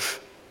live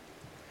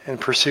and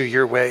pursue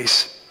your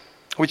ways.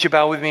 Would you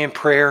bow with me in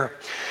prayer?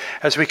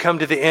 As we come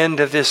to the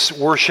end of this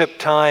worship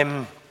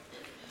time,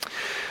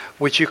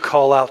 would you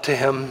call out to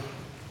him?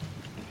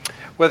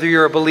 Whether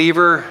you're a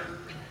believer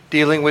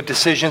dealing with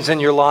decisions in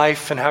your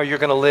life and how you're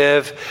going to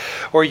live,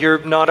 or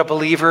you're not a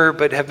believer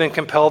but have been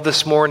compelled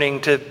this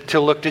morning to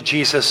look to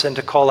Jesus and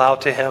to call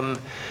out to him.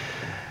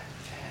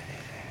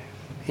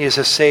 He is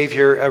a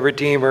Savior, a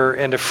Redeemer,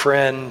 and a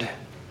friend,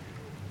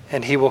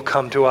 and he will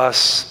come to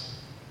us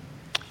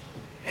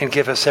and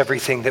give us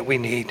everything that we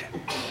need.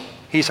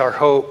 He's our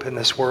hope in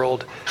this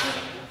world,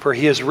 for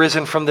he is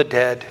risen from the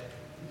dead,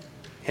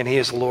 and he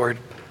is Lord.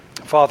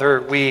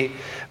 Father, we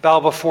bow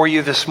before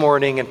you this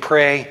morning and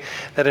pray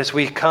that as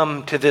we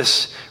come to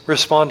this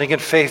responding in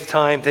faith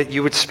time, that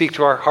you would speak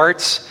to our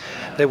hearts,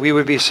 that we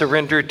would be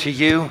surrendered to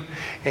you,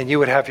 and you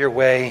would have your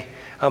way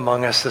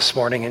among us this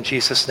morning. In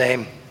Jesus'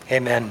 name,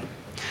 amen.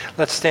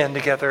 Let's stand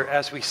together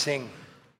as we sing.